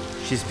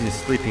 She's been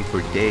sleeping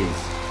for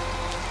days.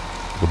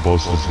 The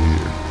bus is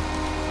here.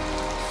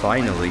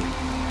 Finally.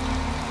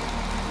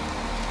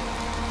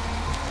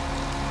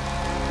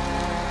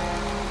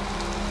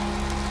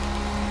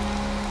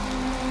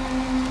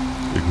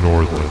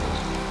 Ignore that.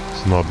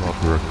 It's not the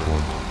correct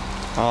one.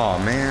 Aw,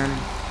 man.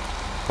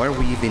 Why are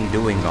we even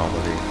doing all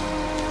of this?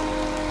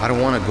 I don't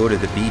want to go to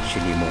the beach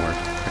anymore.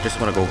 I just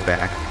want to go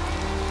back.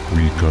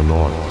 We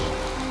cannot.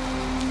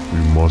 We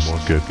must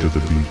get to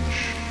the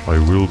beach. I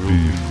will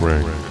be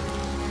frank.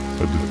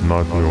 I did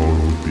not know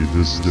it would be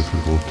this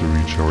difficult to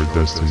reach our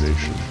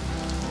destination.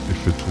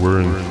 If it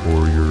weren't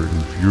for your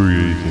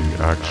infuriating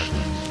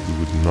actions, we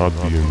would not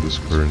be in this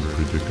current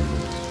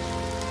predicament.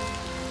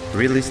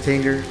 Really,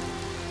 Stinger?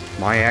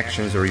 My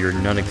actions are your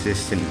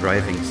non-existent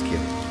driving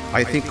skill.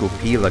 I think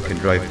Opila can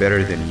drive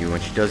better than you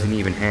and she doesn't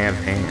even have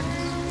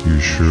hands. You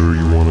sure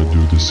you want to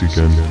do this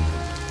again?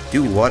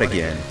 Do what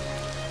again?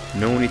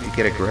 No need to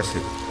get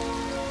aggressive.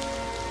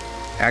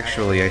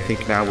 Actually, I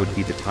think now would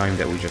be the time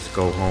that we just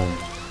go home.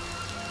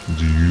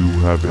 Do you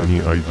have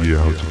any idea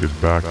how to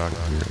get back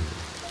from here?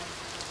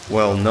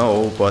 Well,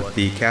 no, but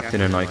the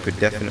captain and I could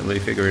definitely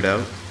figure it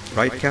out.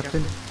 Right,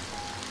 Captain?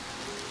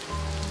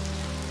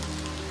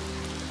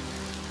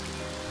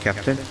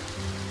 Captain?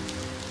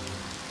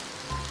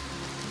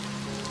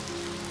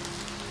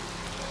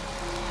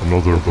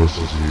 Another bus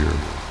is here.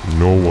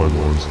 No one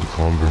wants to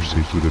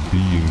conversate with a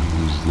being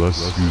who is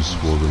less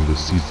useful than the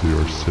seat they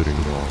are sitting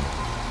on.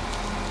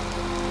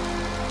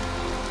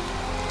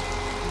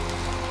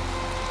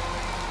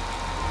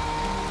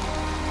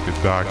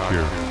 Get back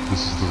here.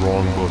 This is the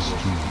wrong bus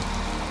too.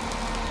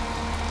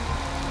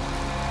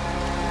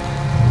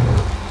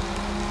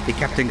 The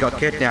captain got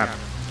kidnapped.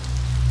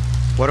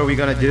 What are we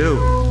gonna do?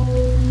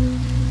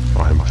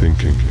 I'm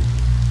thinking.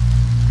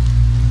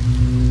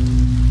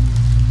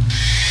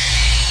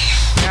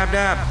 Dab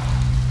dab.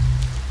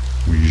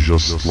 We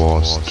just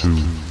lost two.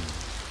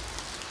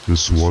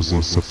 This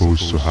wasn't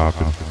supposed to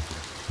happen.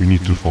 We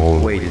need to follow.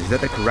 Wait, is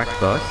that the correct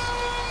bus?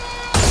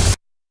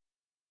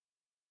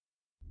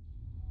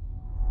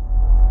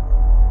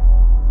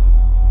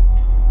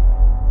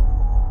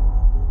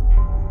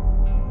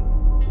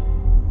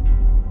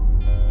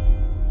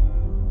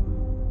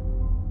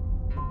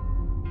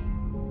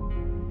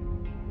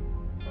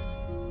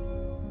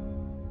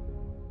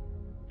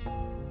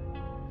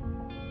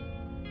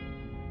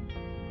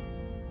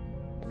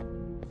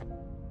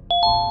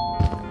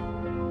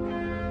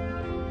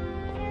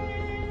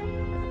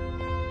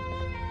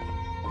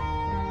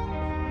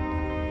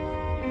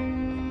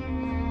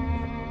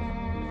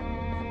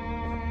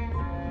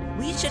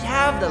 We should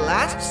have the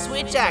last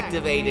switch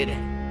activated.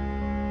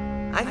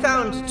 I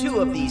found 2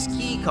 of these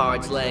key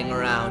cards laying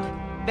around.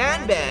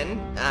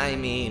 BANBAN, I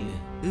mean,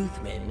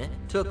 Uthman,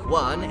 took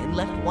one and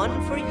left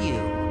one for you.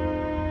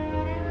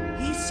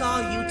 He saw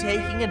you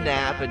taking a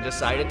nap and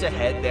decided to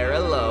head there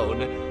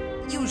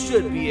alone. You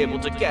should be able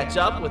to catch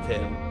up with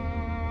him.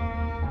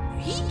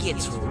 He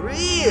gets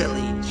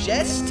really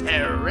just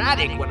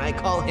erratic when I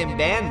call him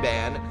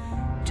BANBAN.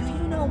 Do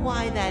you know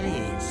why that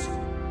is?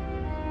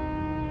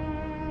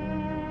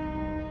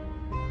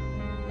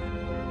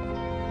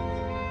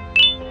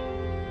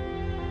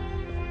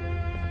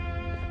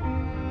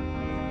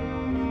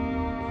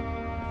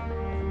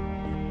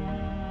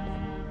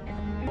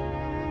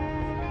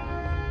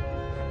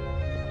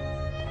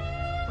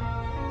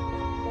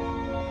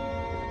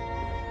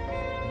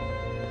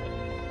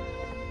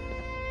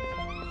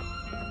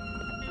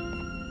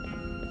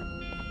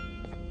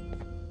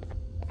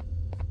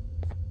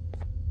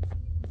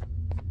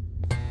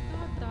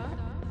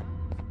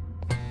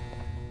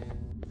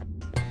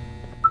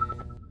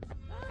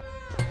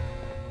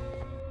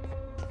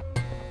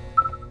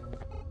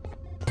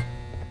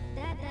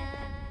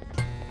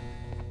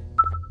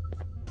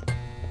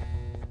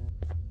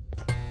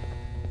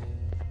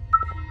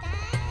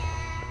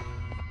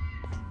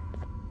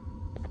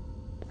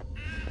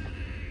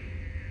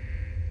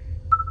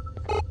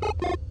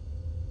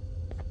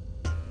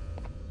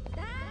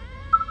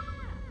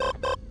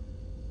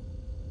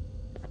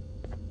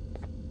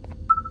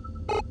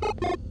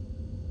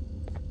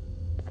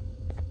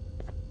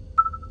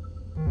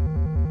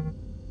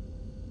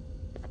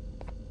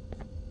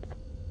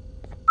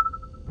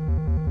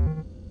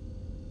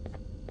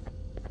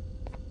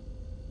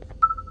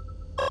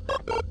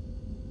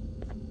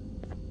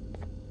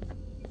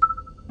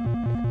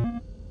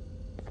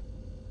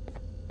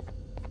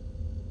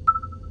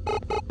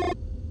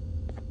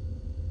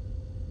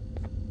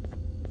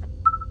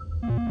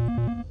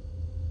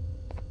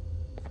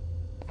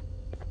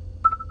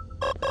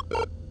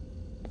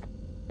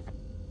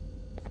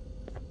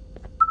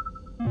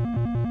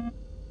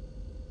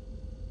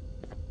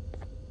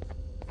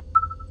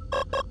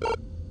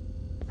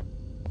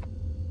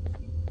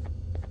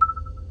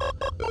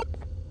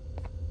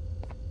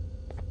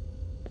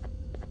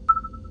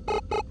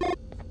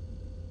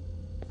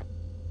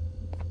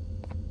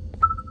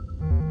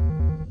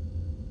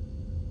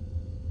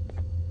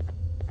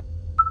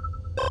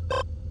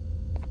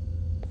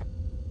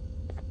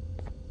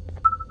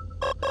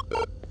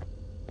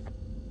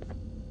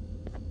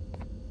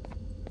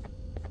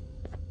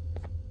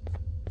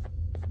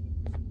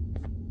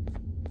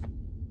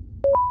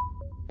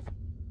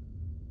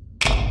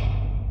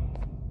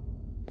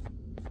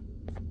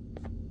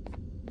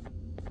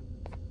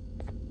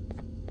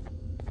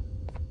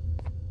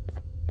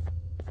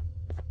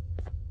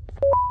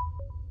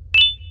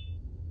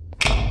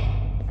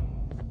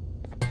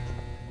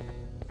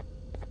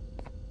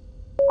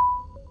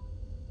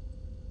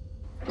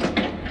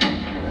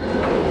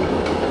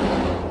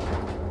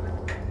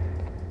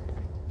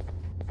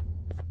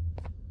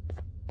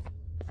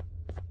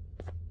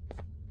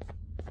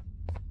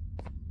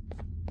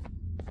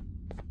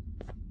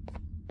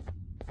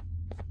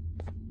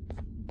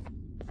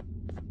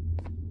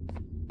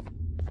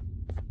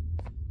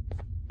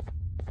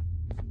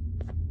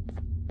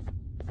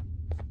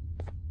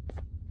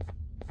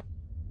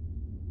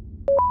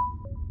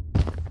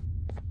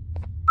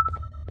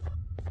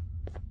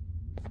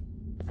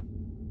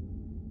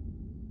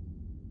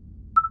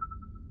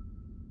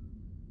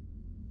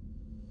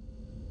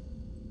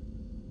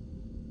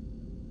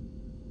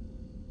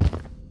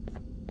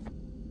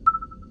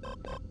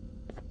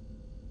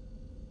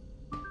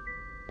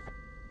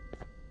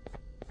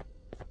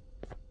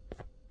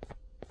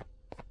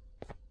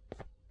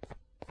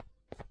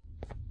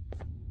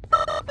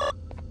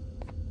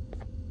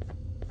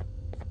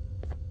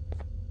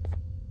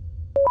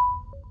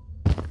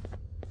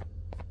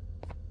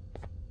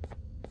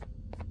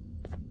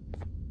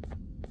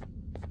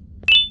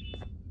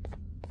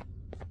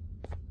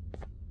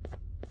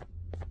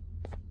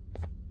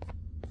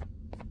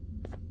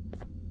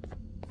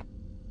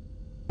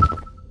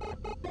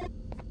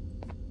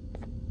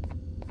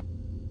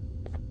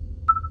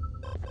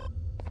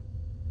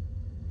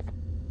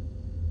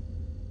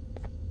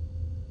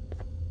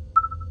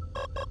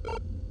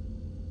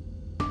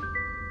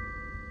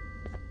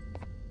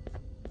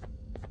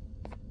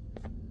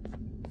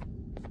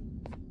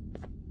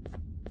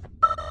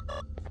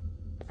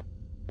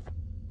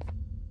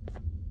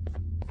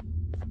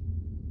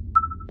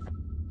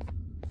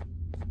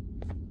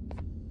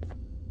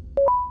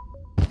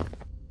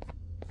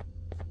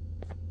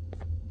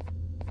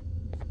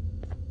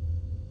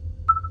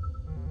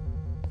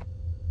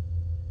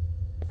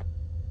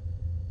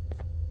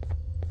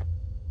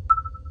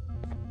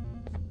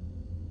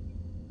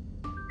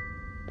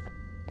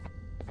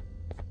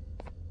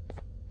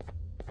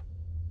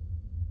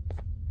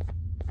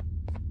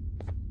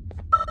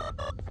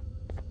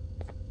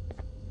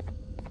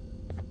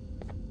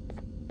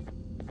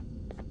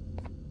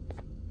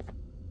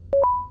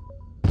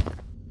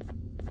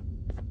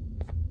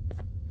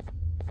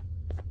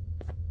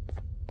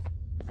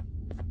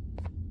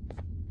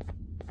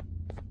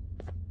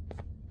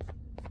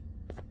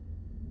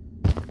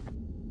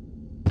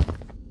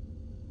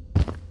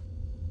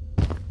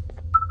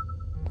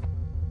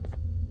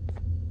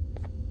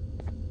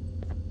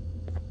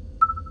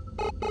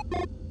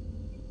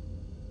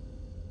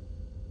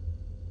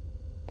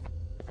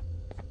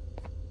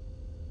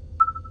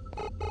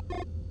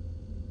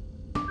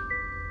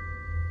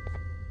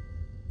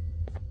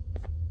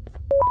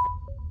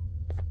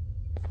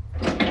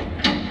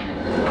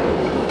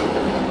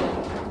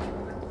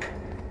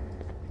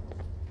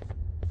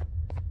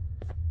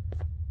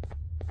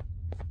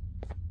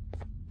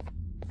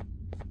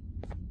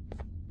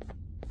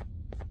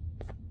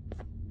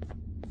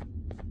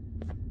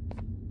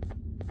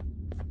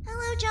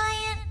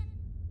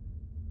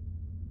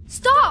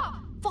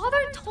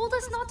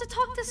 us not to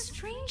talk to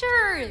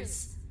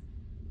strangers.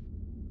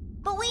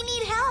 But we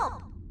need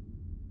help.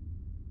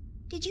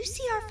 Did you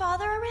see our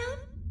father around?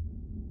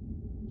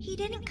 He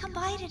didn't come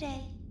by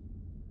today.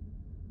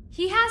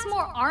 He has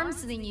more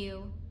arms than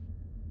you.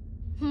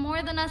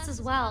 More than us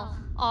as well,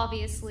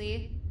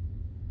 obviously.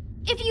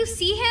 If you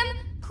see him,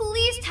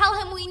 please tell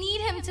him we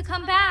need him to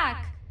come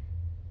back.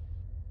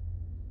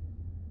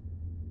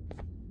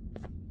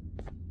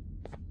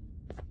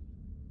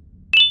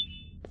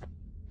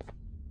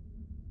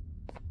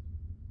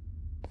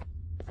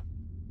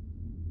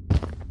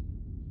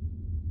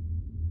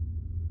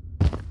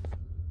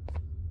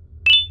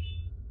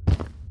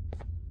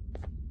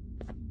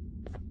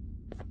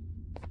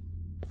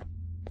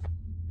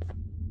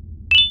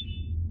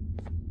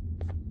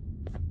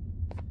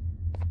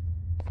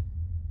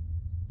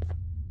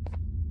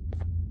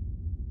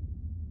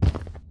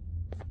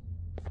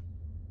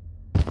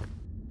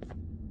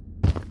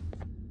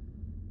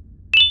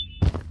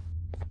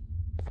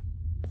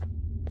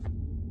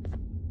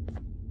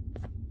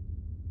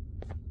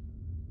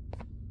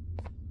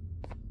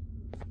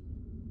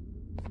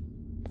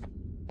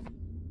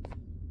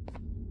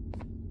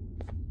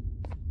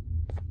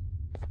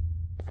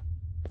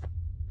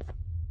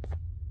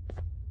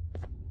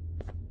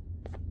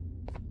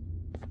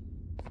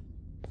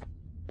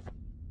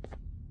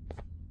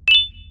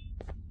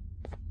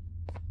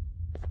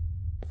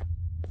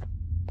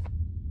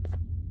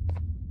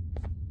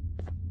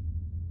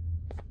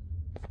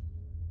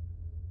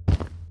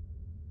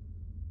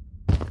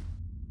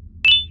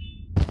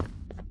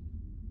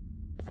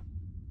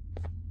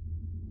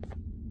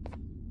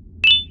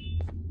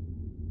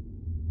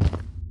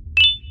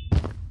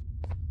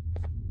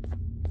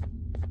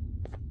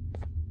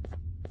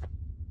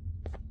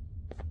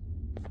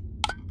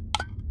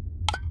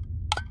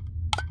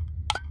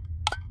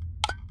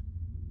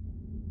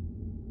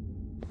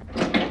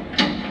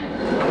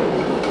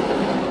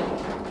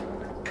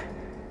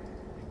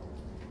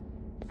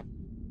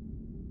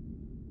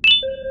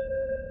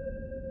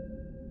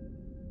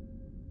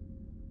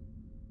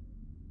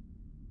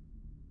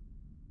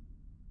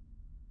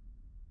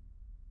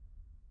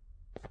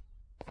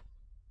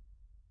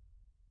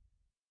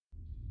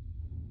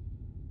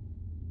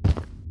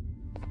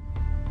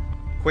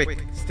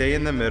 Quick, stay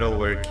in the middle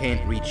where it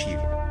can't reach you.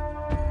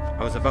 I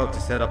was about to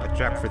set up a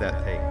trap for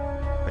that thing,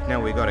 but now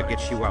we gotta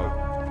get you out.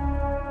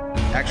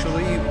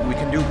 Actually, we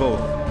can do both.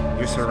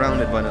 You're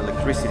surrounded by an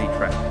electricity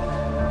trap,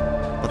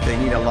 but they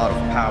need a lot of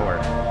power.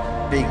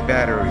 Big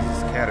batteries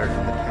scattered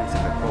in the tents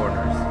in the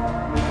corners.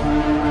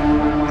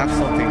 Have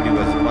something do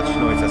as much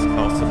noise as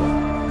possible,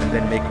 and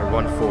then make her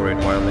run for it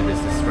while it is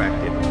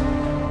distracted.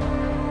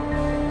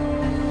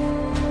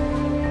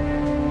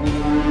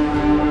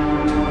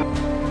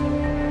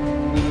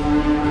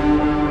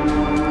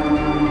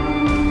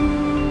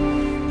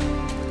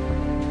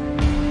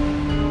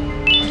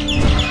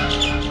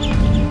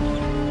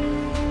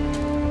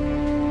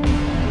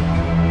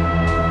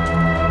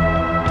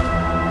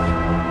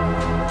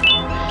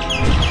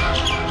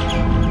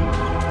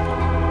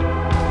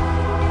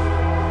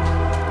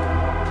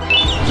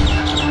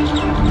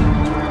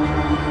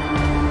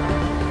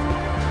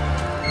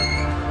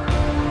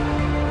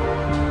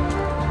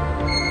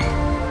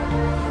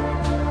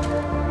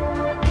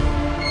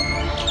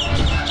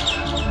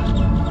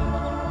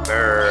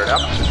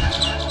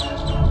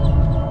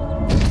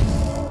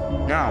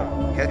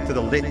 Now, head to the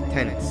lit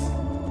tenants.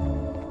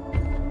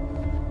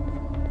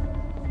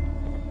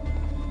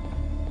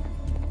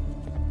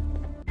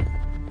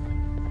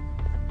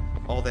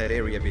 All that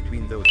area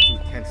between those two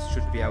tents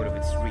should be out of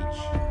its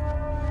reach.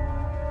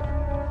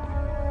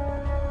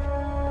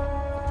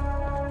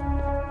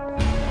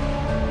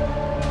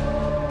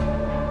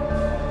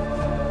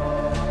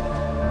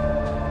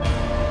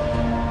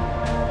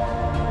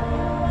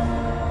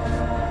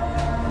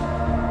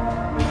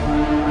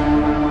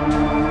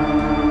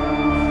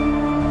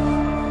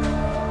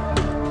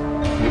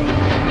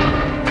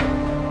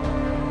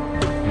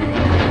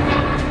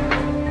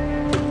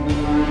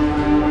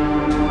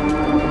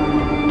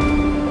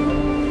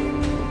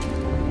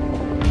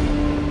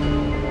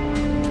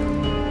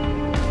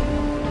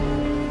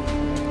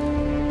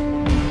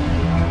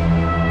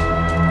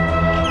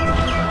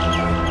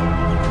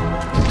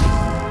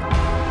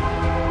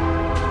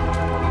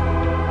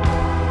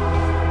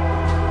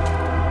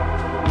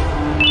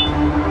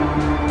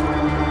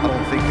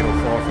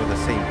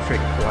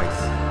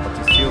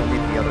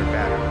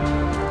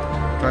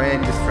 Try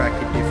and distract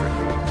it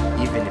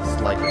differently, even if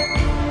slightly.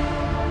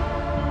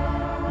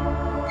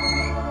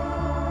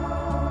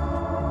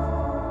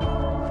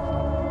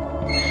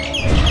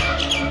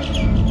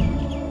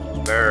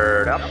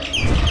 Bird up.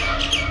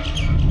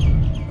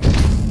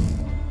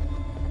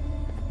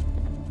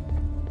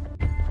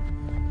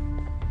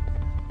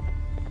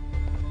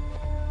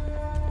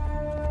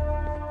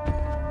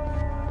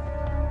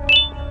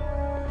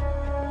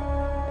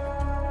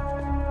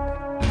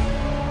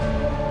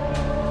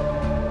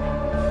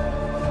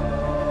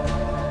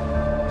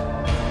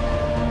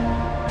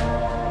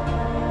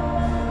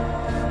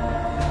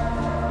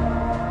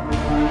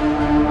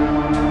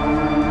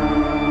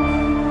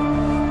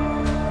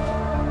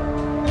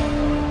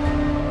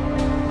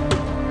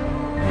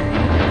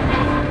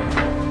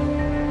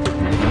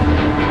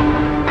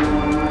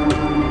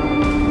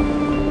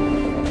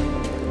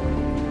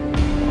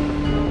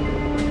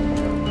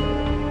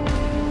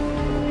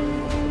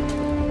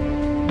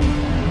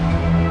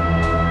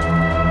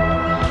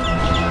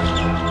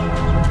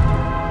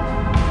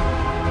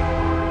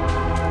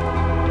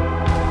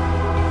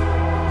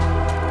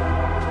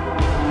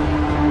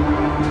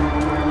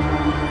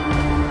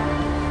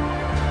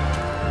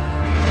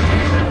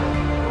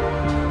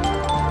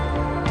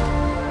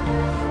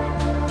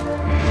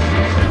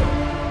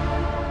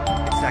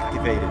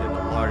 activated and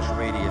a large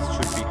radius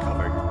should be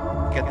covered.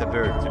 Get the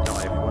bird to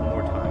dive one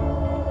more time.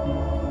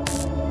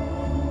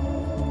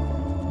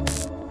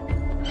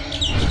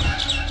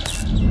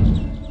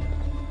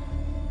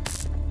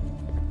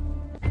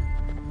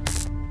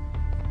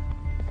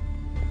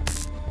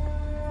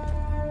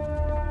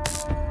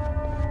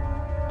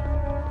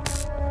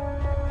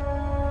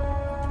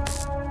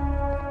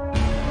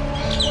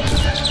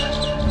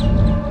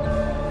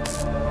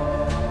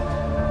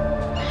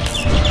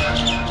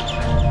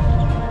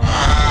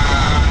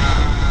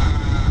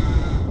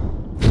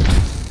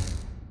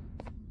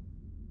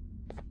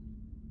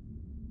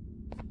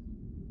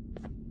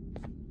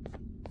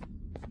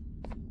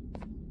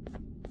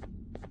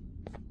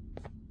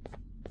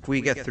 If we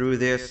get through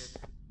this,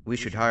 we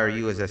should hire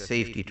you as a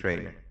safety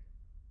trainer.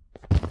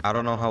 I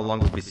don't know how long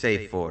we'll be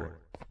safe for,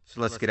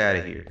 so let's get out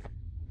of here.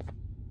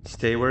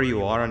 Stay where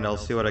you are and I'll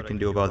see what I can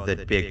do about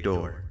that big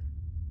door.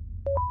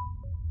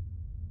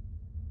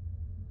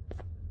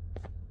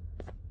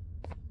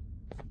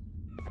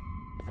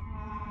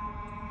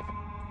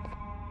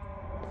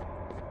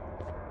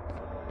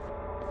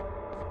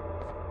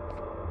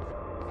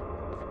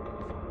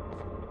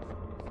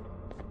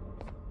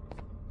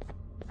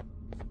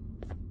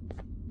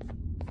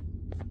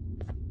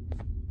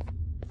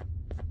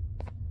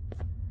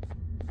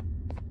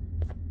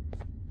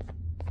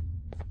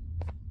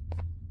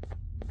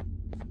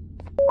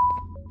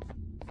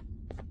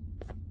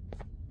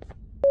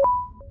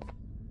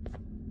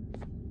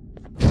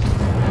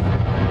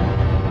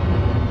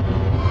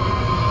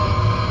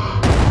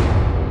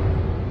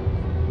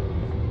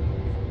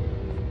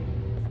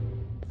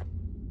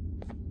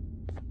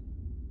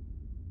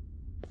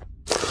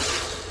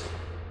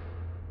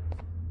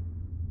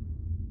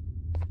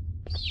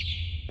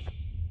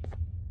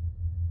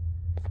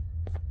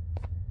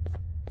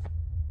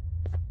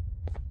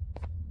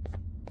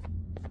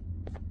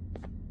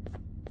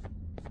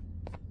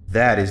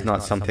 That is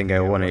not something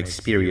I want to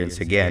experience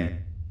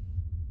again.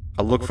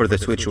 I'll look for the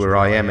switch where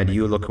I am and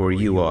you look where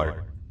you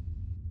are.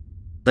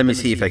 Let me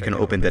see if I can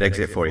open that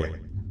exit for you.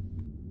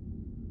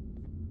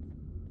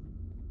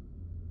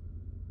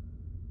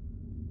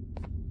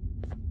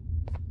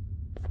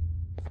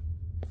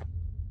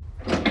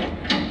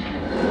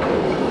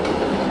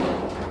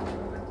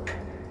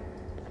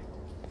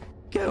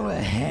 Go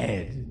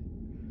ahead.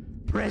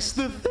 Press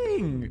the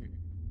thing.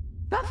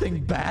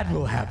 Nothing bad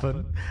will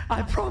happen.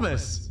 I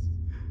promise.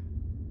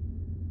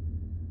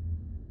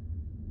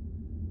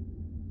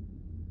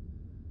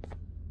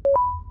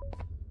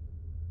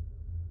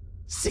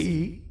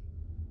 See?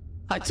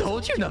 I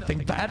told you nothing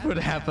bad would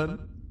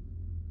happen.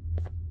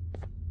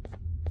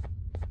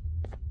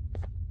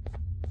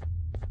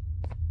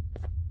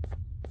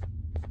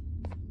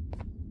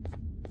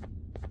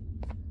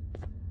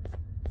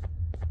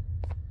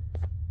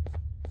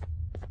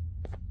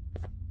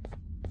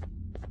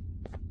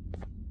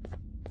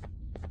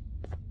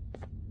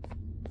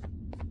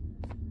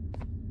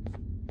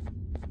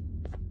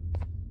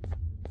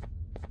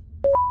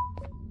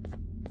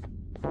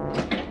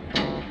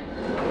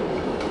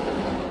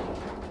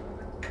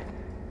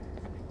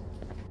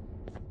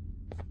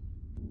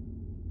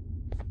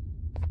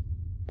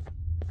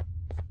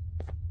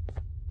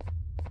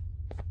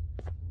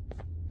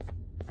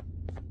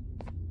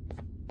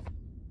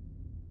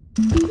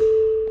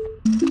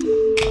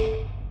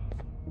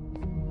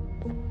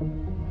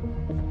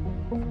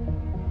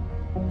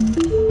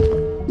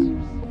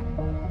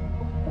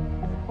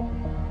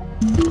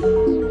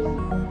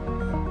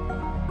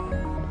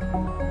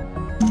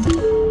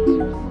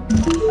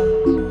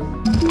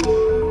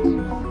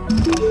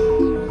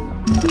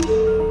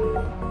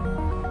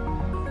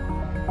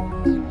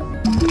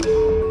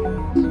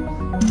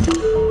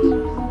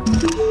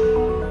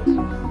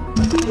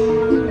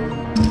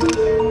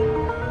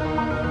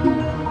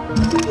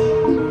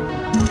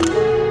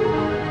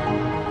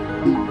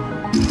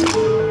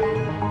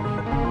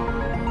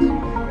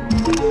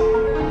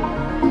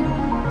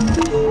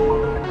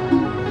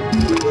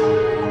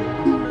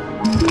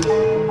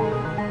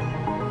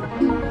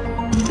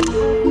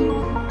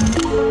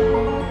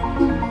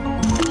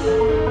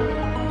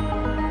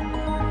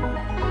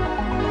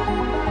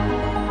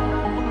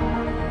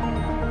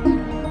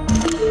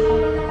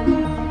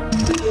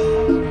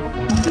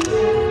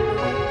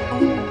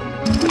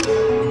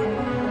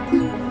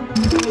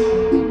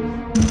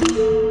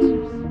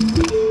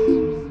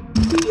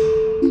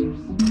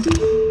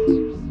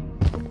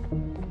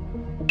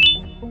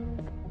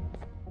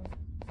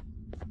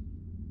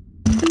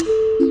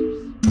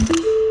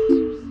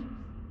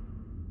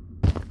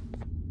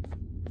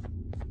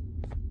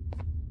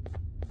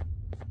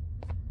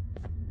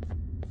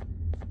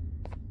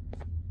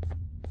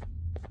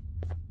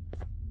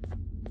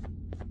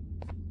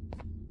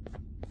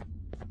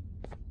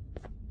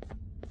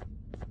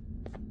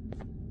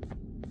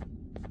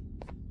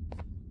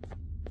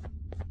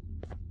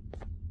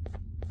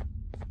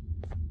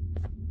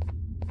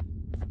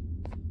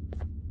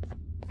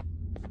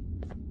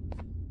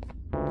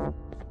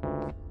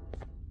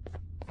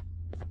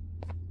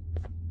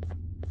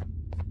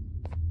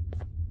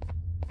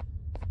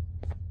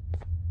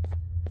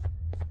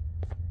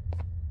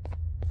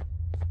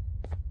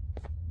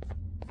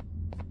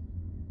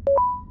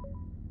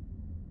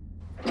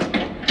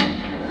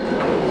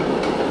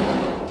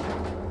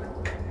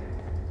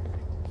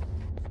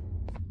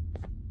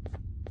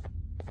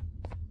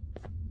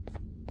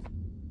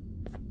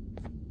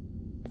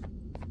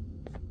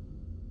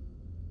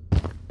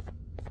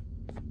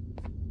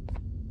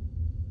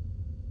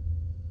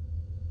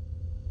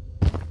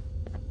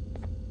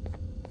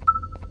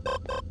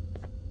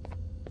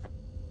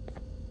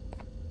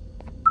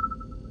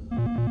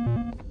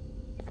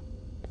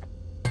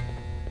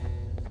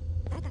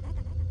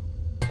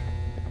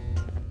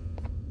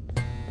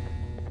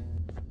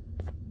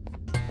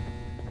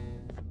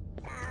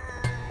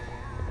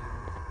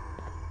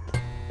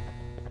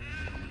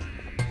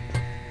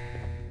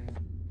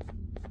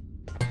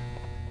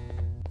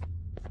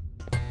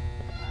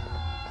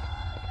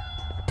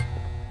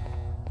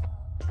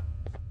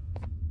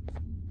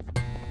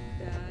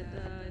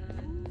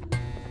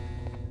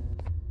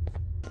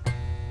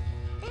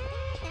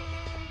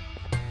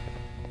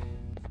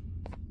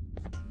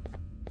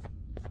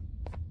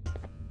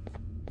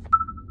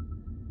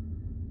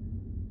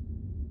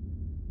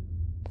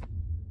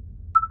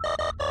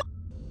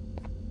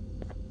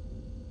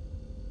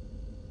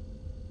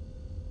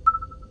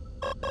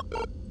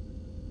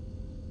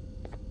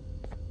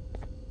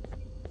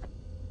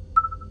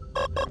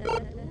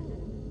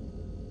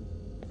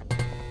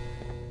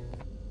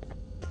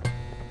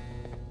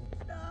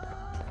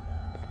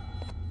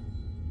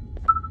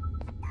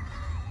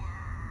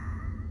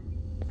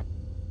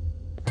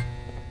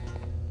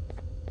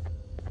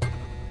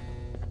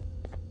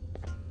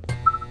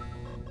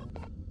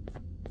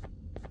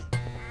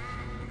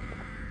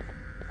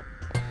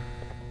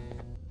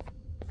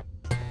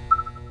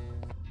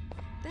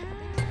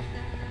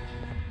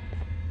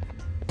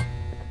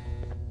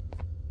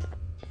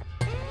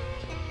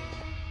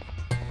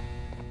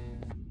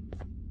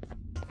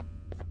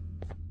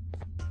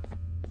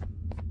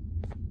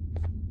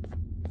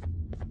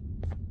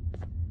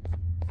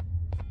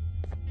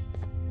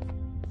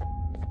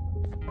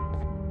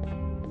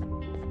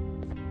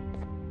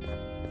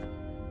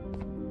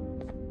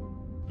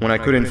 When I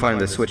couldn't find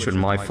the switch on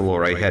my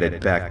floor, I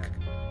headed back.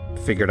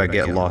 Figured I'd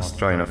get lost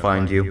trying to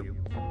find you.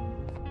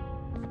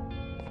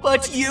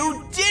 But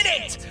you did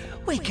it!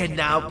 We can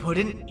now put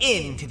an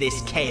end to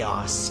this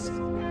chaos.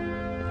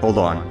 Hold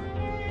on.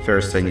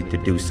 First, I need to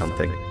do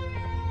something.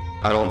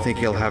 I don't think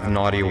you'll have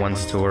naughty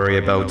ones to worry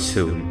about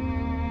soon.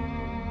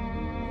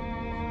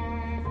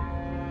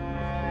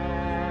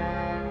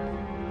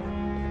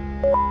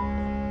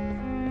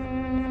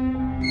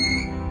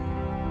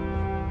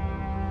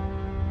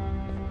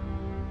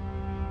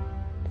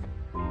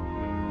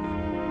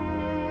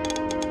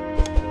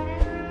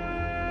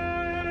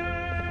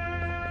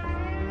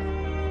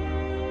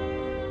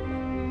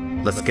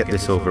 Let's get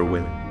this over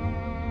with.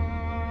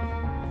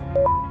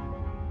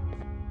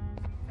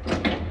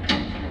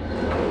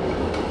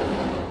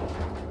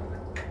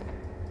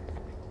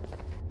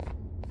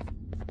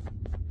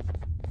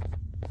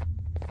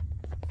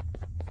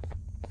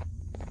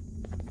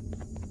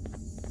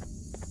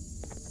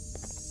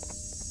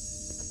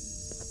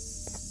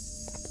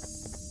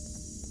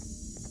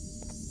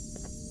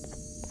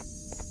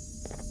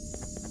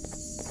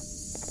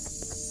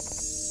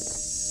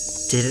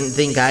 Didn't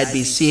think I'd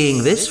be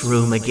seeing this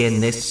room again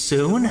this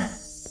soon.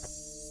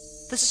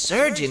 The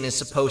surgeon is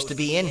supposed to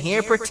be in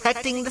here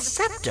protecting the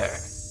scepter.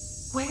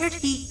 Where'd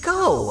he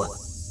go?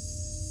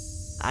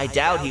 I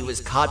doubt he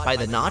was caught by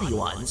the naughty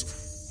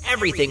ones.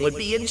 Everything would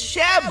be in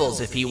shambles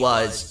if he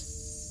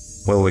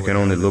was. Well, we can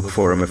only look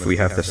for him if we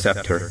have the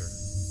scepter.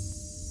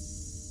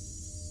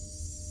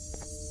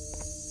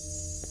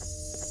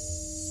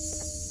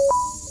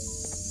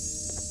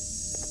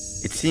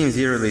 It seems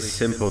eerily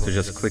simple to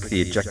just click the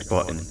eject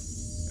button.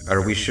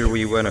 Are we sure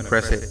we want to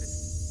press it?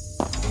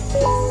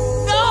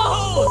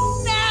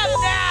 No! Nab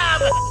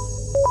Nab!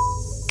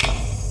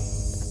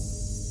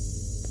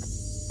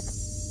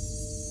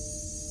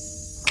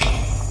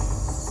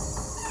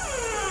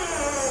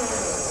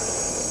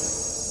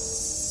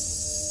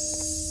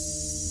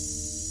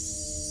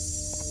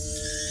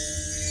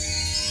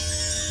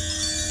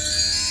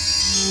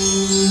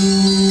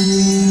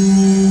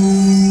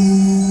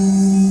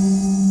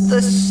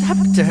 The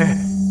scepter!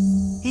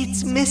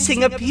 It's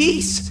missing a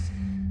piece!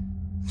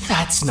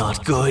 That's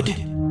not good.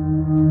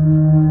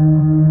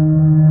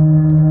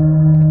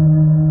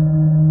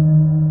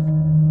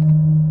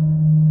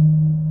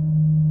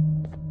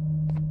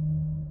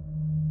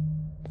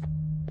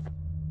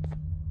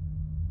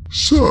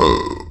 So,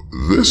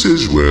 this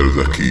is where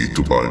the key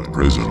to Bind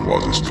Prison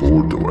was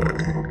stored away.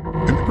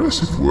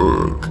 Impressive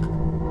work.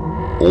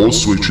 All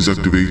switches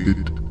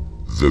activated,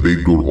 the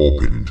big door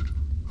opened,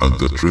 and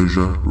the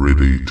treasure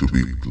ready to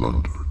be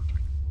plundered.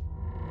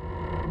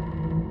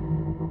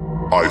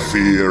 I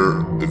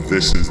fear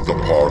this is the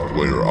part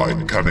where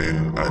I come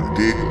in and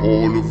take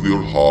all of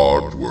your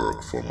hard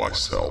work for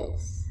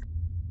myself.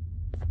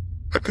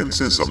 I can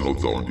sense I'm not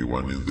the only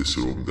one in this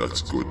room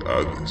that's good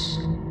at this.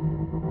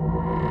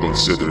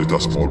 Consider it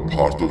a small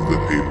part of the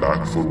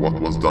payback for what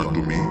was done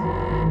to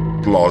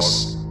me.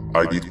 Plus,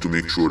 I need to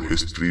make sure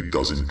history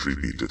doesn't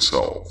repeat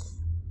itself.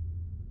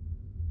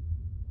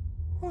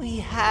 We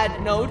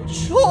had no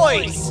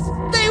choice!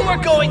 They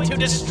were going to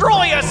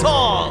destroy us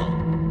all!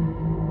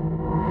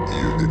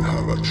 You did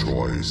have a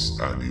choice,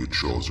 and you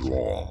chose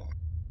wrong.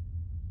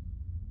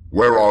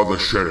 Where are the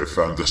sheriff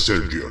and the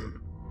surgeon?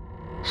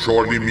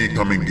 Surely me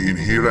coming in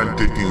here and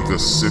taking the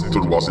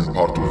scepter wasn't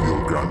part of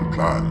your grand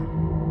plan.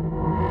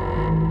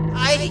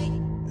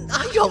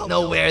 I don't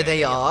know where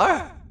they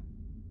are.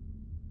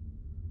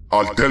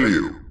 I'll tell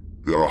you,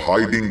 they are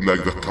hiding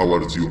like the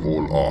cowards you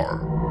all are.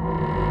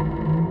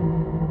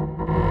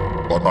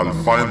 But I'll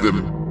find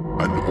them,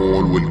 and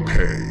all will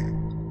pay.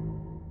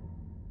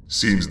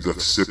 Seems that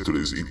scepter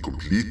is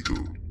incomplete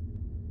too.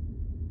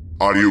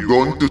 Are you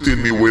going to tell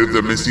me where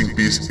the missing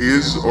piece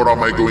is, or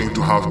am I going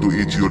to have to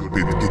eat your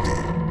pet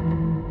kitty?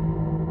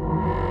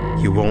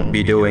 You won't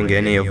be doing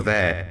any of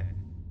that.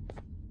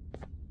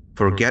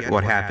 Forget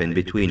what happened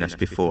between us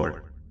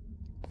before.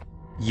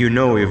 You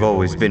know you've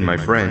always been my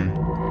friend.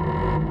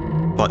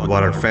 But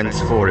what are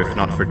friends for if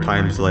not for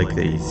times like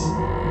these?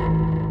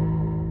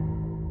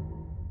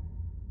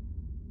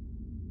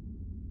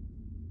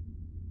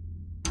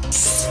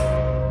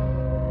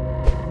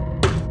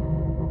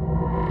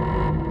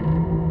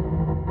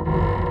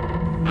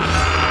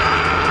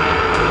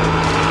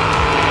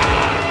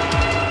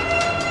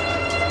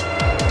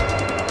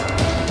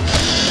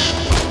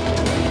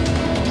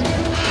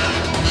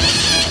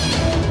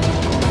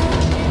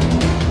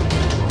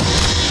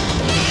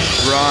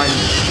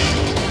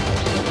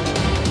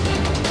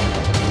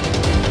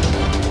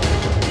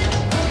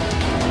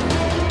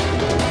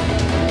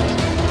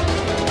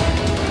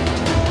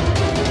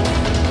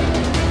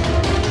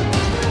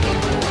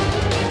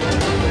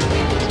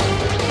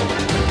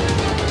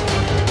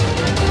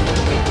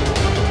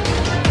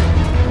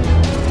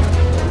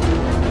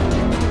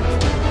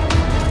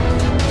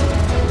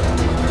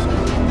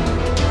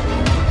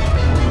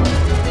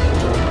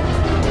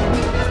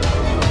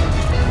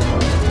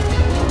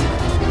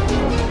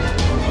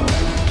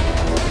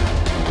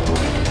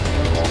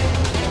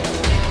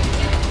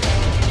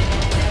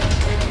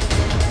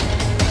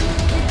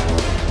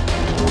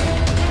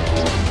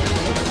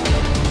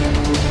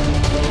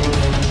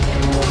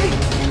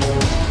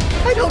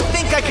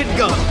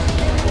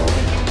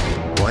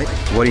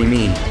 What do you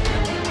mean?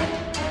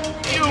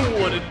 You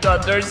wouldn't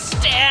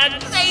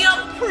understand. They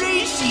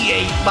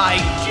appreciate my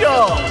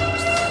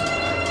jokes.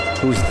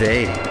 Who's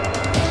they?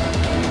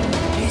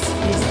 This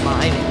is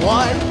my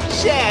one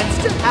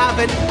chance to have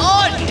an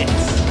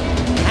audience,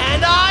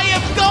 and I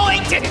am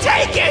going to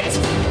take it.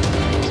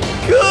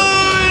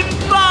 Goodbye.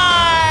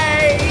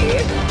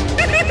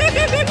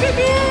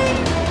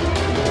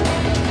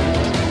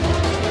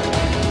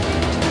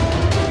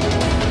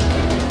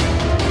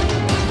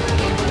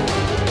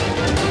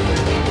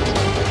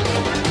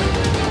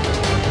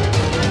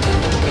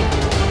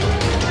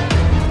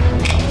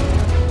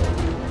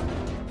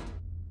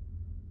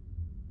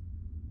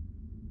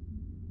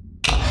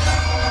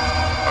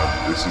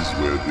 This is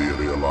where they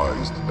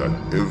realized that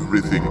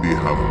everything they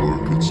have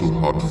worked so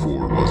hard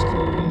for was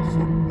all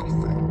for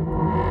nothing.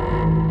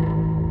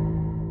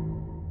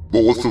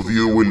 Both of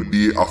you will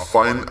be a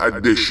fine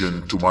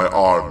addition to my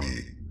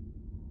army.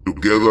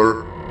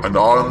 Together and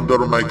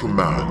under my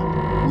command,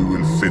 we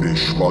will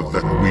finish what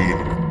the Queen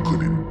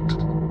couldn't.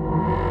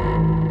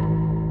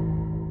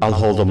 I'll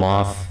hold them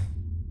off.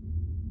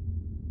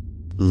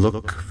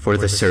 Look for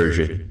the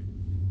surgeon.